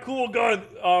 Look at my cool gun.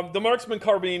 The Marksman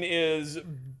Carbine is...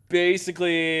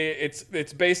 Basically,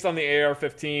 it's based on the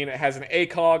AR-15. It has an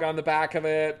ACOG on the back of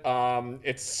it.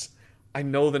 I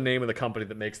know the name of the company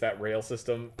that makes that rail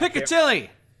system. Picatinny!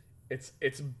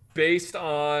 It's based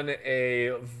on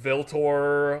a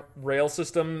Viltor rail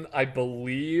system, I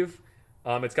believe.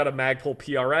 It's got a Magpul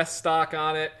PRS stock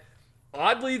on it.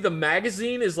 Oddly, the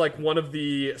magazine is like one of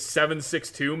the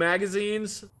 7.62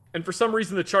 magazines. And for some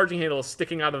reason, the charging handle is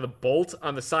sticking out of the bolt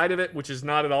on the side of it, which is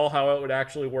not at all how it would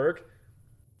actually work.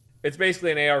 It's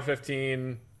basically an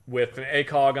AR-15 with an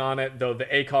ACOG on it, though the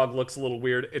ACOG looks a little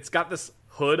weird. It's got this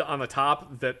hood on the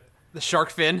top that... The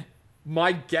shark fin?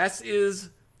 My guess is,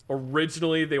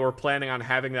 originally they were planning on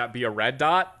having that be a red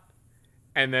dot,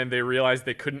 and then they realized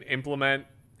they couldn't implement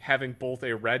having both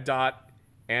a red dot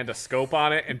and a scope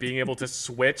on it and being able to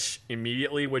switch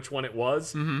immediately which one it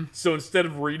was. So instead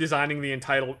of redesigning the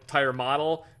entire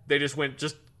model, they just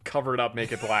cover it up,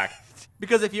 make it black.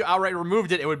 Because if you outright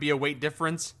removed it, it would be a weight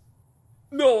difference?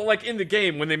 No, like in the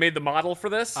game when they made the model for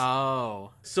this.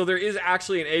 Oh. So there is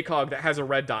actually an ACOG that has a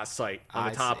red dot sight on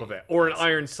the top of it. Or an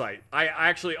iron sight. I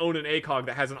actually own an ACOG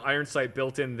that has an iron sight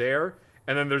built in there.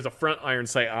 And then there's a front iron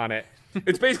sight on it.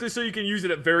 It's basically so you can use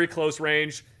it at very close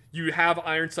range. You have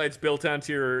iron sights built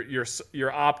onto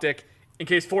your optic. In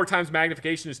case 4 times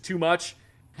magnification is too much.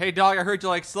 Hey dog, I heard you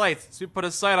like sights. So you put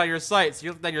a sight on your sight. So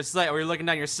you look down your sight or you're looking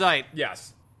down your sight.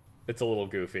 Yes. It's a little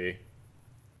goofy.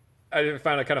 I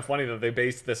found it kind of funny that they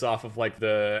based this off of like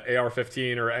the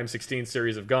AR-15 or M16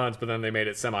 series of guns, but then they made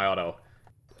it semi-auto.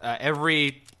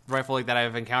 Every rifle like that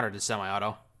I've encountered is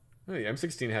semi-auto. The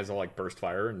M16 has a like burst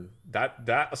fire, and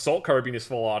that assault carbine is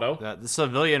full auto. The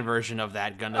civilian version of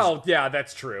that gun does. Oh yeah,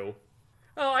 that's true.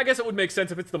 Oh, I guess it would make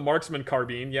sense if it's the Marksman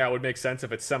Carbine. Yeah, it would make sense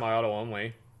if it's semi-auto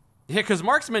only. Yeah, because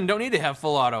marksmen don't need to have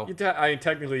full auto.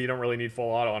 Technically, you don't really need full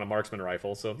auto on a Marksman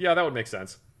rifle, so yeah, that would make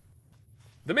sense.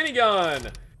 The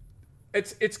Minigun!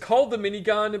 It's called the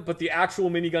Minigun, but the actual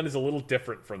Minigun is a little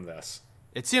different from this.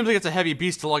 It seems like it's a heavy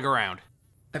beast to lug around.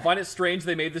 I find it strange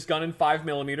they made this gun in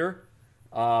 5mm,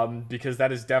 because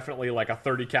that is definitely like a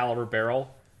 30 caliber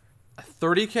barrel. A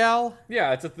 30 cal?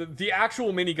 Yeah, the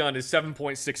actual Minigun is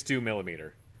 7.62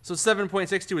 millimeter. So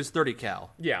 7.62 is 30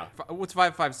 cal. Yeah. What's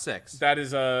 5.56? That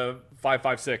is a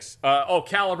 5.56.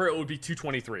 Caliber, it would be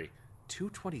 223.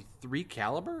 223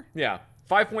 caliber? Yeah.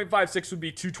 5.56 would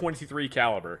be 223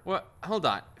 caliber. What? Hold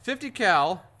on. 50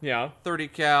 cal. Yeah. 30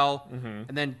 cal.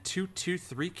 And then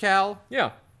 223 cal?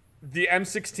 Yeah. The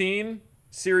M16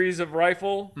 series of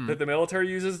rifle that the military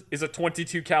uses is a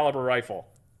 22 caliber rifle.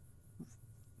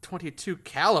 22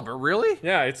 caliber? Really?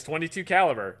 Yeah, it's 22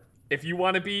 caliber. If you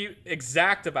want to be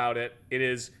exact about it, it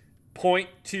is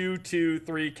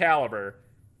 .223 caliber.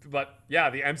 But yeah,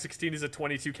 the M16 is a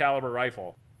 22 caliber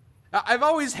rifle. I've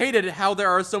always hated how there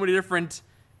are so many different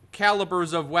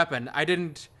calibers of weapon. I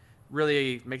didn't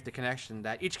really make the connection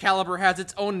that each caliber has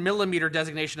its own millimeter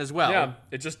designation as well. Yeah,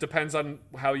 it just depends on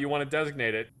how you want to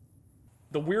designate it.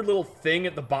 The weird little thing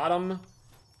at the bottom,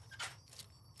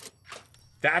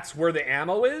 that's where the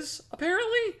ammo is,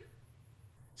 apparently?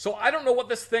 So I don't know what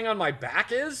this thing on my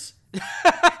back is.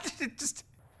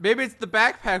 Maybe it's the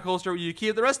backpack holster where you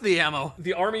keep the rest of the ammo.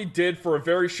 The Army did, for a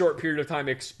very short period of time,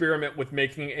 experiment with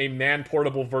making a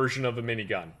man-portable version of the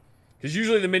minigun. Because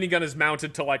usually the minigun is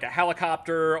mounted to like a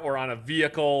helicopter or on a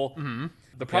vehicle.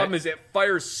 The problem is it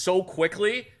fires so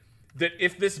quickly that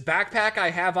if this backpack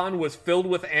I have on was filled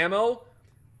with ammo,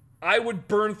 I would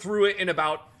burn through it in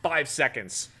about 5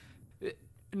 seconds.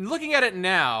 Looking at it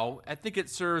now, I think it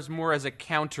serves more as a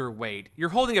counterweight. You're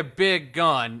holding a big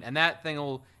gun, and that thing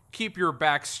will keep your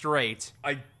back straight.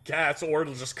 I guess, or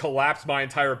it'll just collapse my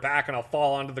entire back and I'll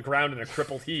fall onto the ground in a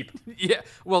crippled heap. Yeah,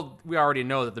 well, we already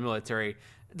know that the military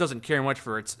doesn't care much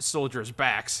for its soldiers'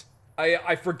 backs.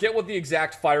 I forget what the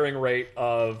exact firing rate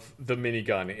of the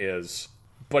minigun is,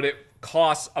 but it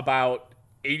costs about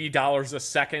 $80 a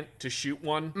second to shoot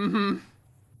one.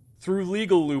 Through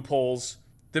legal loopholes,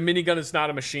 the minigun is not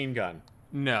a machine gun.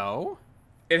 No.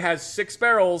 It has 6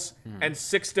 barrels and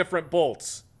 6 different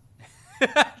bolts.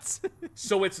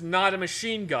 So it's not a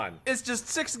machine gun. It's just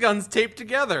 6 guns taped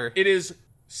together. It is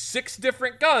 6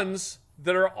 different guns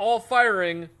that are all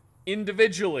firing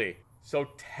individually. So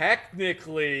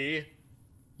technically,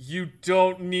 you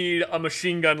don't need a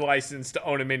machine gun license to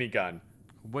own a minigun.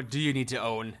 What do you need to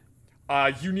own?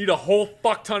 You need a whole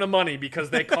fuck ton of money because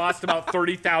they cost about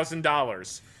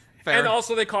 $30,000. Fair. And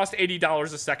also they cost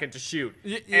 $80 a second to shoot.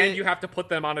 And you have to put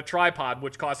them on a tripod,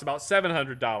 which costs about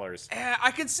 $700. I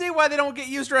can see why they don't get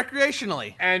used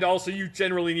recreationally. And also you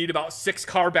generally need about 6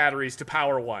 car batteries to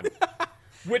power one.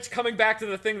 Which, coming back to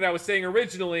the thing that I was saying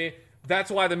originally,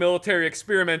 that's why the military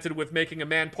experimented with making a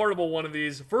man-portable one of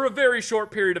these for a very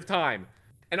short period of time.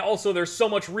 And also there's so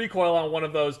much recoil on one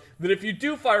of those that if you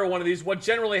do fire one of these, what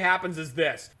generally happens is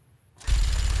this.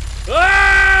 Now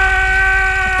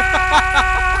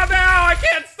I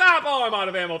can't stop! Oh, I'm out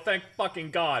of ammo, thank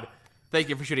fucking God. Thank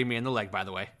you for shooting me in the leg, by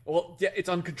the way. Well, yeah, it's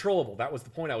uncontrollable. That was the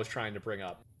point I was trying to bring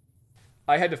up.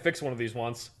 I had to fix one of these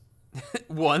once.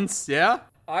 Once, yeah?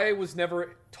 I was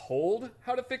never told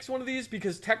how to fix one of these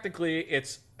because technically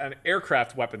it's an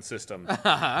aircraft weapon system.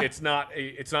 It's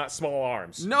not small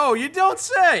arms. No, you don't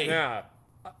say! Yeah.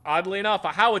 Oddly enough, a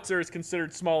howitzer is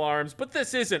considered small arms, but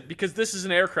this isn't because this is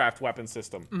an aircraft weapon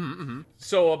system.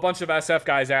 So a bunch of SF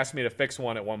guys asked me to fix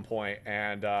one at one point,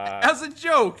 and as a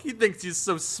joke, he thinks he's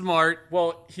so smart.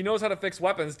 Well, he knows how to fix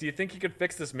weapons. Do you think he could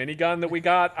fix this minigun that we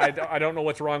got? I don't know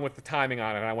what's wrong with the timing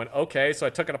on it. And I went, okay, so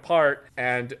I took it apart,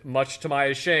 and much to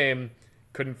my shame,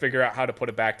 couldn't figure out how to put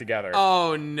it back together.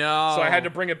 Oh, no. So I had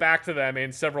to bring it back to them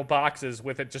in several boxes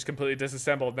with it just completely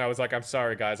disassembled, and I was like, I'm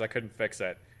sorry, guys, I couldn't fix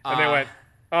it. And they went,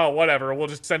 oh, whatever, we'll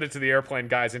just send it to the airplane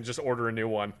guys and just order a new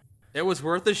one. It was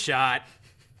worth a shot.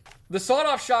 The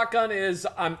sawed-off shotgun is,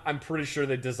 I'm pretty sure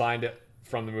they designed it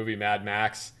from the movie Mad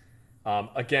Max.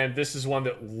 Again, this is one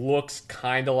that looks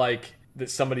kind of like that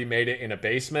somebody made it in a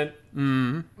basement.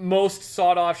 Most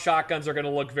sawed-off shotguns are going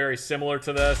to look very similar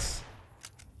to this.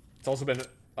 It's also been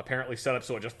apparently set up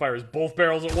so it just fires both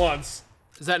barrels at once.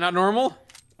 Is that not normal?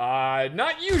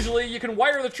 Not usually. You can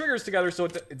wire the triggers together, so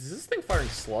is this thing firing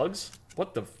slugs?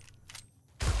 What the?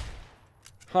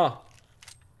 Huh.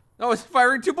 Oh, it's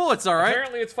firing 2 bullets, all right.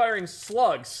 Apparently it's firing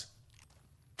slugs.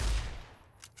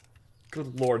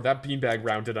 Good lord, that beanbag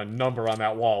round did a number on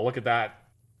that wall. Look at that.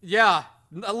 Yeah.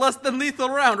 A less than lethal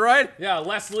round, right? Yeah,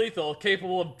 less lethal,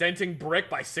 capable of denting brick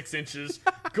by 6 inches.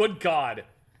 Good God.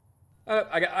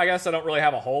 I guess I don't really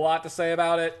have a whole lot to say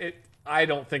about it. I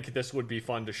don't think this would be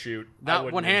fun to shoot.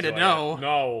 Not one-handed, no.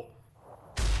 No.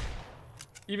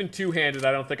 Even two-handed,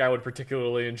 I don't think I would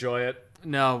particularly enjoy it.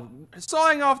 No.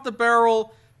 Sawing off the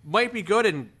barrel might be good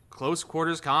in close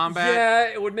quarters combat.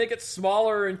 Yeah, it would make it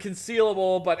smaller and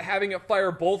concealable, but having it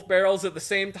fire both barrels at the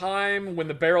same time when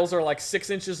the barrels are like 6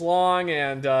 inches long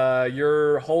and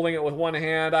you're holding it with one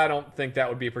hand, I don't think that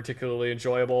would be particularly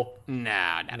enjoyable.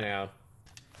 Nah.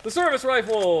 The service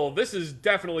rifle! This is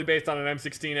definitely based on an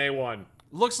M16A1.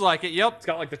 Looks like it, yep. It's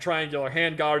got like the triangular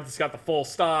handguards, it's got the full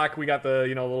stock, we got the,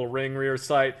 little ring rear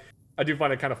sight. I do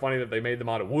find it kind of funny that they made them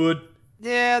out of wood.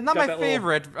 Yeah, not my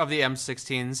favorite of the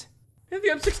M16s. Yeah, the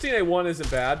M16A1 isn't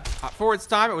bad. For its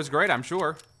time, it was great, I'm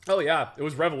sure. Oh yeah, it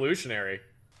was revolutionary.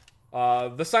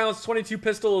 The Silence 22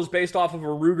 pistol is based off of a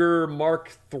Ruger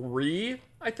Mark III,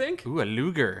 I think? Ooh, a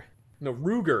Luger. No,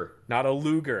 Ruger, not a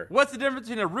Luger. What's the difference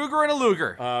between a Ruger and a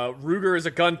Luger? Ruger is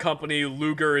a gun company,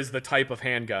 Luger is the type of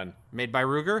handgun. Made by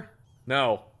Ruger?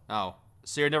 No. Oh,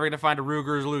 so you're never gonna find a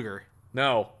Ruger's Luger?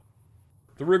 No.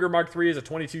 The Ruger Mark III is a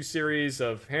 22 series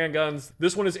of handguns.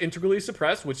 This one is integrally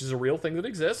suppressed, which is a real thing that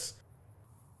exists.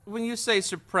 When you say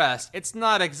suppressed, it's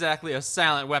not exactly a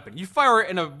silent weapon. You fire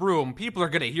it in a room, people are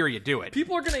gonna hear you do it.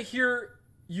 People are gonna hear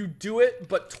you do it,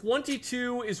 but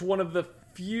 22 is one of the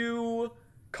few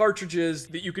cartridges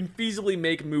that you can feasibly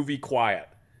make movie quiet.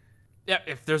 Yeah,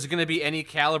 if there's gonna be any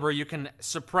caliber you can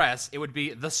suppress, it would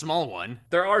be the small one.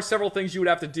 There are several things you would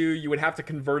have to do. You would have to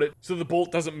convert it so the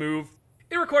bolt doesn't move.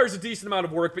 It requires a decent amount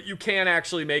of work, but you can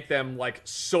actually make them, like,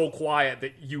 so quiet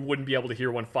that you wouldn't be able to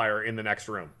hear one fire in the next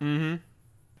room. Mm-hmm.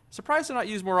 Surprised they're not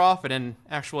used more often in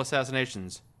actual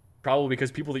assassinations. Probably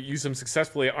because people that use them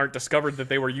successfully aren't discovered that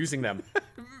they were using them.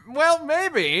 Well,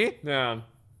 maybe. Yeah.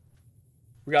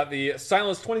 We got the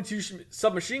Silence 22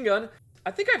 submachine gun.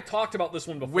 I think I've talked about this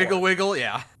one before. Wiggle,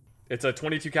 yeah. It's a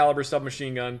 22 caliber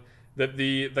submachine gun.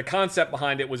 The concept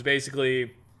behind it was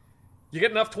basically, you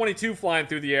get enough 22 flying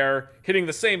through the air, hitting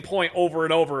the same point over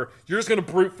and over, you're just going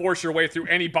to brute force your way through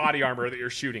any body armor that you're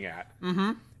shooting at.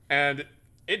 Mm-hmm. And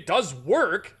it does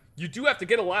work. You do have to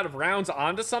get a lot of rounds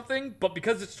onto something, but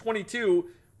because it's 22,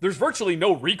 there's virtually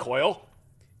no recoil.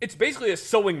 It's basically a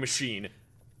sewing machine.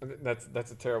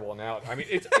 That's a terrible analogy. I mean,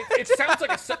 it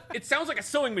sounds like a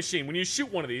sewing machine when you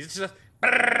shoot one of these. It's just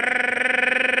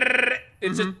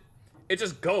it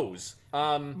just goes.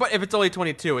 But if it's only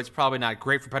 22, it's probably not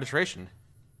great for penetration.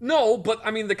 No, but I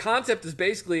mean, the concept is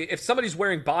basically if somebody's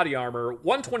wearing body armor,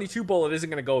 one 22 bullet isn't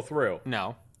going to go through.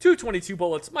 No. 2 22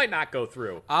 bullets might not go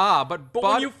through. But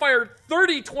when you fire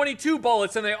 30 22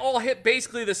 bullets and they all hit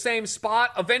basically the same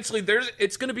spot, eventually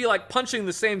it's going to be like punching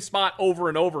the same spot over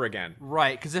and over again.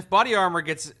 Right, because if body armor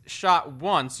gets shot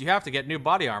once, you have to get new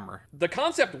body armor. The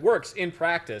concept works in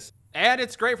practice. And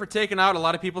it's great for taking out a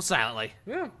lot of people silently.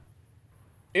 Yeah.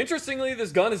 Interestingly,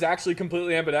 this gun is actually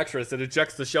completely ambidextrous. It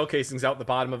ejects the shell casings out the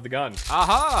bottom of the gun.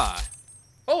 Aha!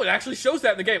 Oh, it actually shows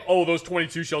that in the game. Oh, those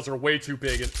 22 shells are way too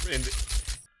big.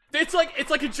 It's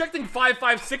like ejecting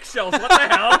 5.56 shells. What the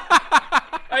hell?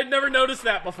 I'd never noticed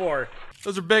that before.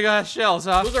 Those are big ass shells,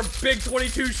 huh? Those are big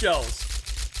 22 shells.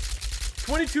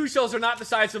 22 shells are not the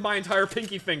size of my entire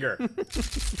pinky finger.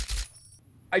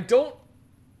 I don't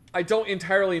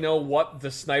entirely know what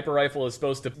the sniper rifle is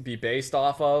supposed to be based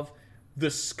off of. The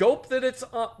scope that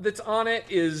that's on it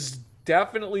is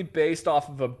definitely based off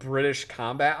of a British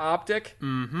combat optic.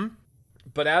 Mm-hmm.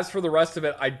 But as for the rest of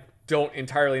it, I don't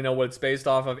entirely know what it's based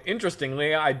off of.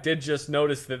 Interestingly, I did just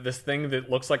notice that this thing that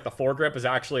looks like the foregrip is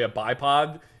actually a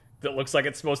bipod that looks like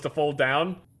it's supposed to fold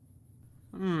down.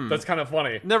 That's kind of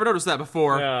funny. Never noticed that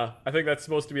before. Yeah, I think that's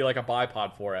supposed to be like a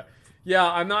bipod for it.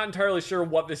 Yeah, I'm not entirely sure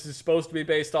what this is supposed to be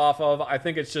based off of. I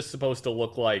think it's just supposed to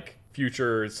look like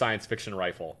future science fiction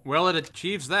rifle. Well, it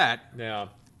achieves that. Yeah.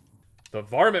 The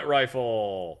Varmint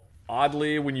Rifle.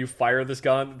 Oddly, when you fire this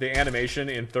gun, the animation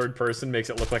in third person makes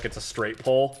it look like it's a straight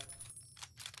pull.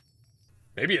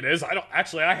 Maybe it is.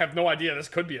 I have no idea. This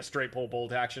could be a straight pull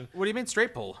bolt action. What do you mean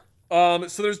straight pull?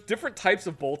 So there's different types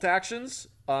of bolt actions.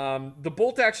 The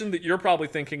bolt action that you're probably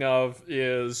thinking of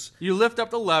is... You lift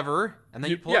up the lever, and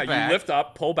then you pull it back. Yeah, you lift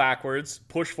up, pull backwards,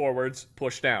 push forwards,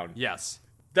 push down. Yes.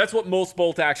 That's what most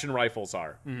bolt action rifles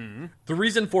are. Mm-hmm. The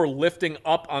reason for lifting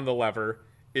up on the lever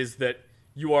is that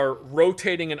you are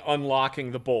rotating and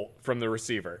unlocking the bolt from the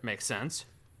receiver. Makes sense.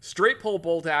 Straight pull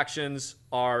bolt actions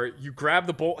are you grab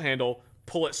the bolt handle,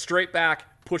 pull it straight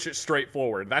back, push it straight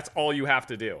forward. That's all you have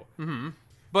to do. Mm-hmm.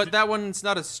 But that one's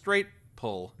not a straight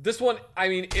pull. This one, I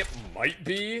mean, it might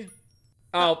be,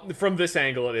 Oh, from this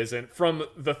angle it isn't. From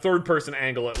the third-person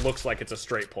angle, it looks like it's a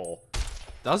straight pull.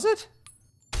 Does it?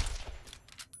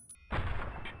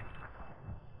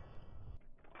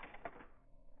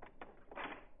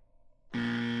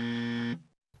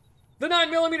 The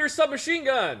 9mm submachine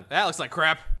gun! That looks like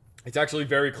crap. It's actually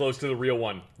very close to the real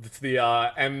one. It's the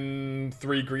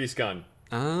M3 grease gun.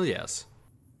 Oh, yes.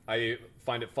 I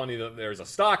find it funny that there's a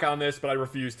stock on this, but I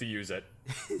refuse to use it.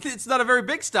 It's not a very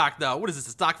big stock, though. What is this,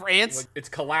 a stock for ants? Like, it's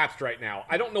collapsed right now.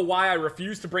 I don't know why I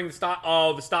refuse to bring the stock.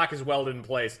 Oh, the stock is welded in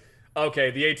place.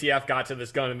 Okay, the ATF got to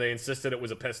this gun and they insisted it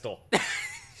was a pistol.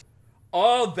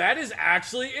 Oh, that is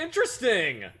actually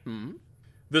interesting.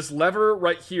 This lever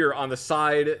right here on the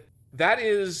side, that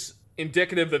is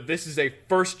indicative that this is a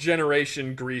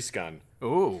first-generation grease gun.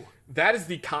 Ooh. That is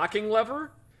the cocking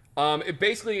lever. It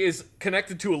basically is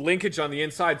connected to a linkage on the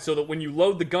inside so that when you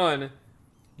load the gun,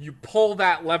 you pull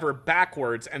that lever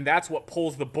backwards, and that's what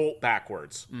pulls the bolt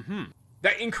backwards.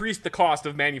 That increased the cost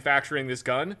of manufacturing this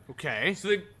gun. Okay. So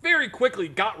they very quickly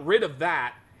got rid of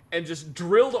that and just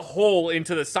drilled a hole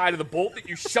into the side of the bolt that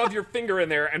you shove your finger in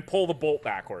there and pull the bolt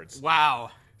backwards.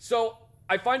 Wow. So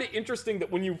I find it interesting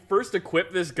that when you first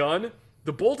equip this gun,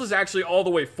 the bolt is actually all the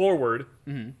way forward,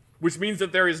 which means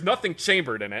that there is nothing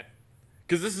chambered in it,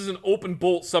 because this is an open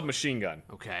bolt submachine gun.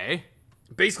 Okay.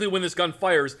 Basically, when this gun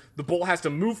fires, the bolt has to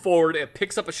move forward, it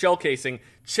picks up a shell casing,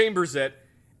 chambers it,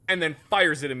 and then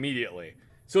fires it immediately.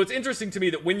 So it's interesting to me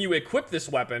that when you equip this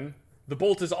weapon, the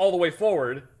bolt is all the way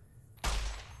forward,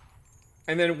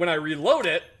 and then when I reload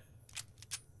it,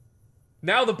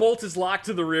 now the bolt is locked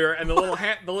to the rear, and the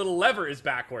little lever is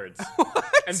backwards. What?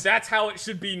 And that's how it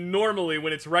should be normally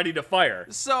when it's ready to fire.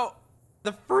 So,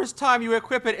 the first time you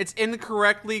equip it, it's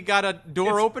incorrectly got a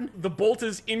door open? The bolt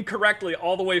is incorrectly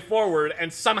all the way forward,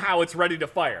 and somehow it's ready to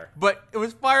fire. But it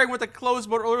was firing with a closed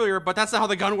mode earlier, but that's not how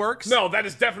the gun works? No, that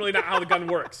is definitely not how the gun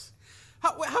works.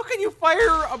 How can you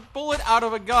fire a bullet out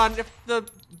of a gun if the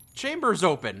chamber's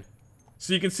open?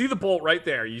 So you can see the bolt right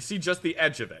there. You see just the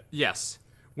edge of it. Yes.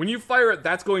 When you fire it,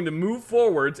 that's going to move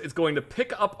forwards. It's going to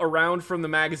pick up a round from the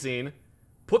magazine,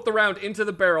 put the round into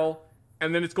the barrel,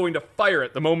 and then it's going to fire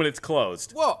it the moment it's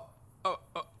closed. Whoa.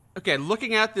 Okay,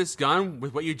 looking at this gun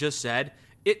with what you just said,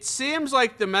 it seems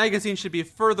like the magazine should be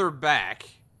further back.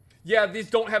 Yeah, these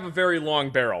don't have a very long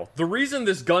barrel. The reason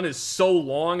this gun is so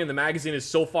long and the magazine is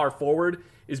so far forward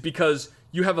is because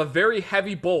you have a very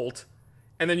heavy bolt,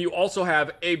 and then you also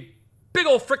have a big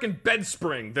old frickin' bed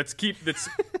spring that's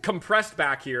compressed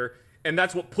back here, and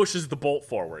that's what pushes the bolt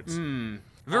forwards.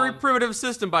 Very primitive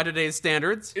system by today's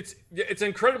standards. It's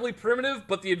incredibly primitive,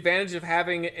 but the advantage of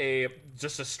having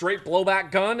just a straight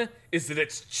blowback gun is that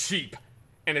it's cheap,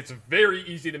 and it's very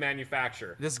easy to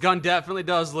manufacture. This gun definitely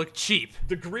does look cheap.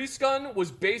 The grease gun was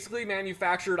basically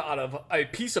manufactured out of a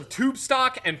piece of tube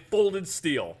stock and folded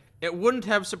steel. It wouldn't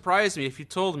have surprised me if you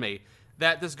told me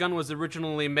that this gun was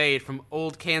originally made from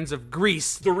old cans of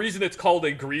grease. The reason it's called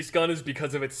a grease gun is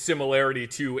because of its similarity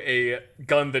to a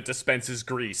gun that dispenses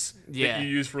grease that you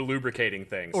use for lubricating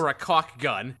things. Or a caulk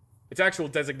gun. Its actual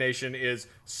designation is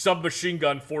submachine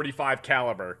gun 45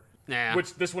 caliber, Yeah.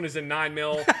 which this one is in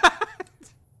 9mm.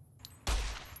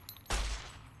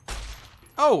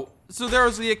 Oh, so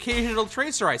there's the occasional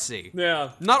tracer I see.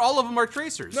 Yeah. Not all of them are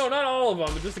tracers. No, not all of them,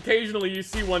 but just occasionally you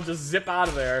see one just zip out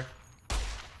of there.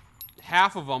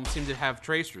 Half of them seem to have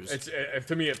tracers.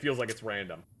 To me, it feels like it's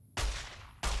random.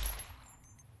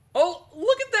 Oh,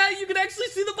 look at that! You can actually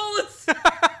see the bullets!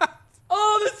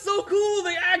 Oh, that's so cool!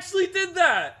 They actually did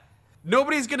that!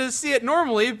 Nobody's gonna see it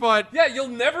normally, but... Yeah, you'll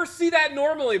never see that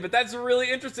normally, but that's really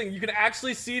interesting. You can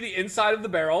actually see the inside of the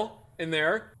barrel in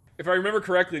there. If I remember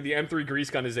correctly, the M3 grease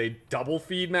gun is a double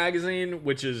feed magazine,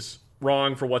 which is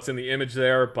wrong for what's in the image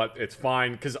there, but it's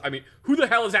fine, because, I mean, who the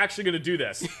hell is actually gonna do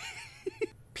this?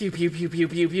 Pew pew pew pew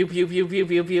pew pew pew pew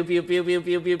pew pew pew pew pew pew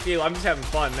pew pew pew. I'm just having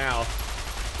fun now.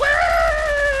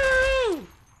 Woo!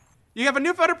 You have a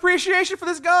newfound appreciation for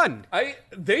this gun.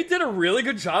 They did a really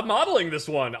good job modeling this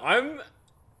one. I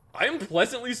am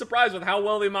pleasantly surprised with how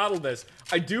well they modeled this.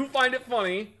 I do find it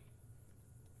funny.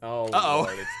 Oh,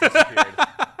 Lord, it's disappeared.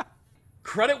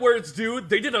 Credit where it's due.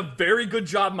 They did a very good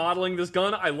job modeling this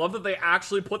gun. I love that they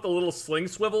actually put the little sling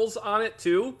swivels on it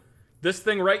too. This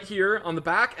thing right here on the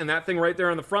back and that thing right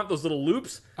there on the front, those little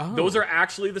loops, those are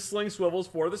actually the sling swivels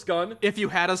for this gun. If you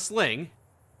had a sling.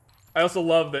 I also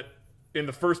love that in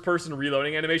the first-person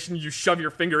reloading animation, you shove your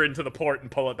finger into the port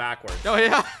and pull it backwards. Oh,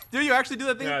 yeah? Do you actually do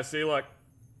that thing? Yeah, see, look.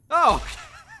 Oh.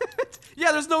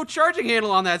 Yeah, there's no charging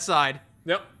handle on that side.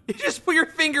 Yep. You just put your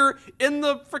finger in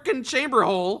the freaking chamber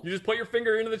hole. You just put your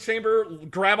finger into the chamber,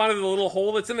 grab onto the little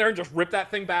hole that's in there, and just rip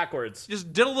that thing backwards.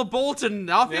 Just diddle the bolt and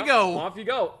off you go. Off you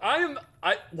go.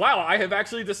 Wow, I have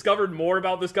actually discovered more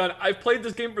about this gun. I've played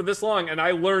this game for this long, and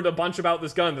I learned a bunch about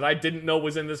this gun that I didn't know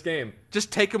was in this game.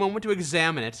 Just take a moment to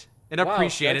examine it and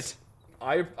appreciate it.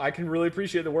 I can really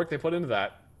appreciate the work they put into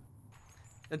that.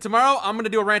 And tomorrow, I'm gonna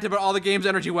do a rant about all the game's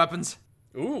energy weapons.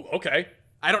 Ooh, okay.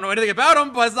 I don't know anything about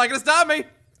them, but it's not gonna stop me.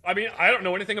 I mean, I don't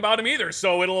know anything about him either,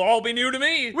 so it'll all be new to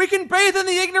me. We can bathe in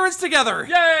the ignorance together.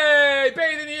 Yay!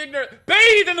 Bathe in the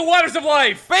bathe in the waters of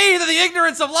life. Bathe in the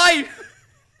ignorance of life.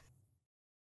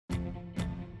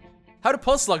 How do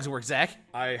pulse slugs work, Zach?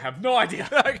 I have no idea.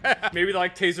 Maybe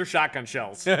like taser shotgun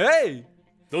shells. Hey!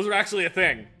 Those are actually a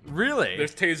thing. Really?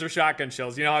 There's taser shotgun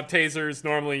shells. You know how tasers,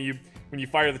 normally when you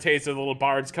fire the taser, the little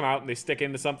barbs come out and they stick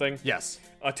into something? Yes.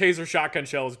 A taser shotgun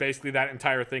shell is basically that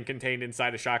entire thing contained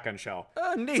inside a shotgun shell.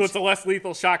 Neat. So it's a less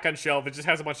lethal shotgun shell that just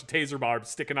has a bunch of taser barbs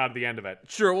sticking out of the end of it.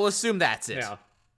 Sure, we'll assume that's it. Yeah.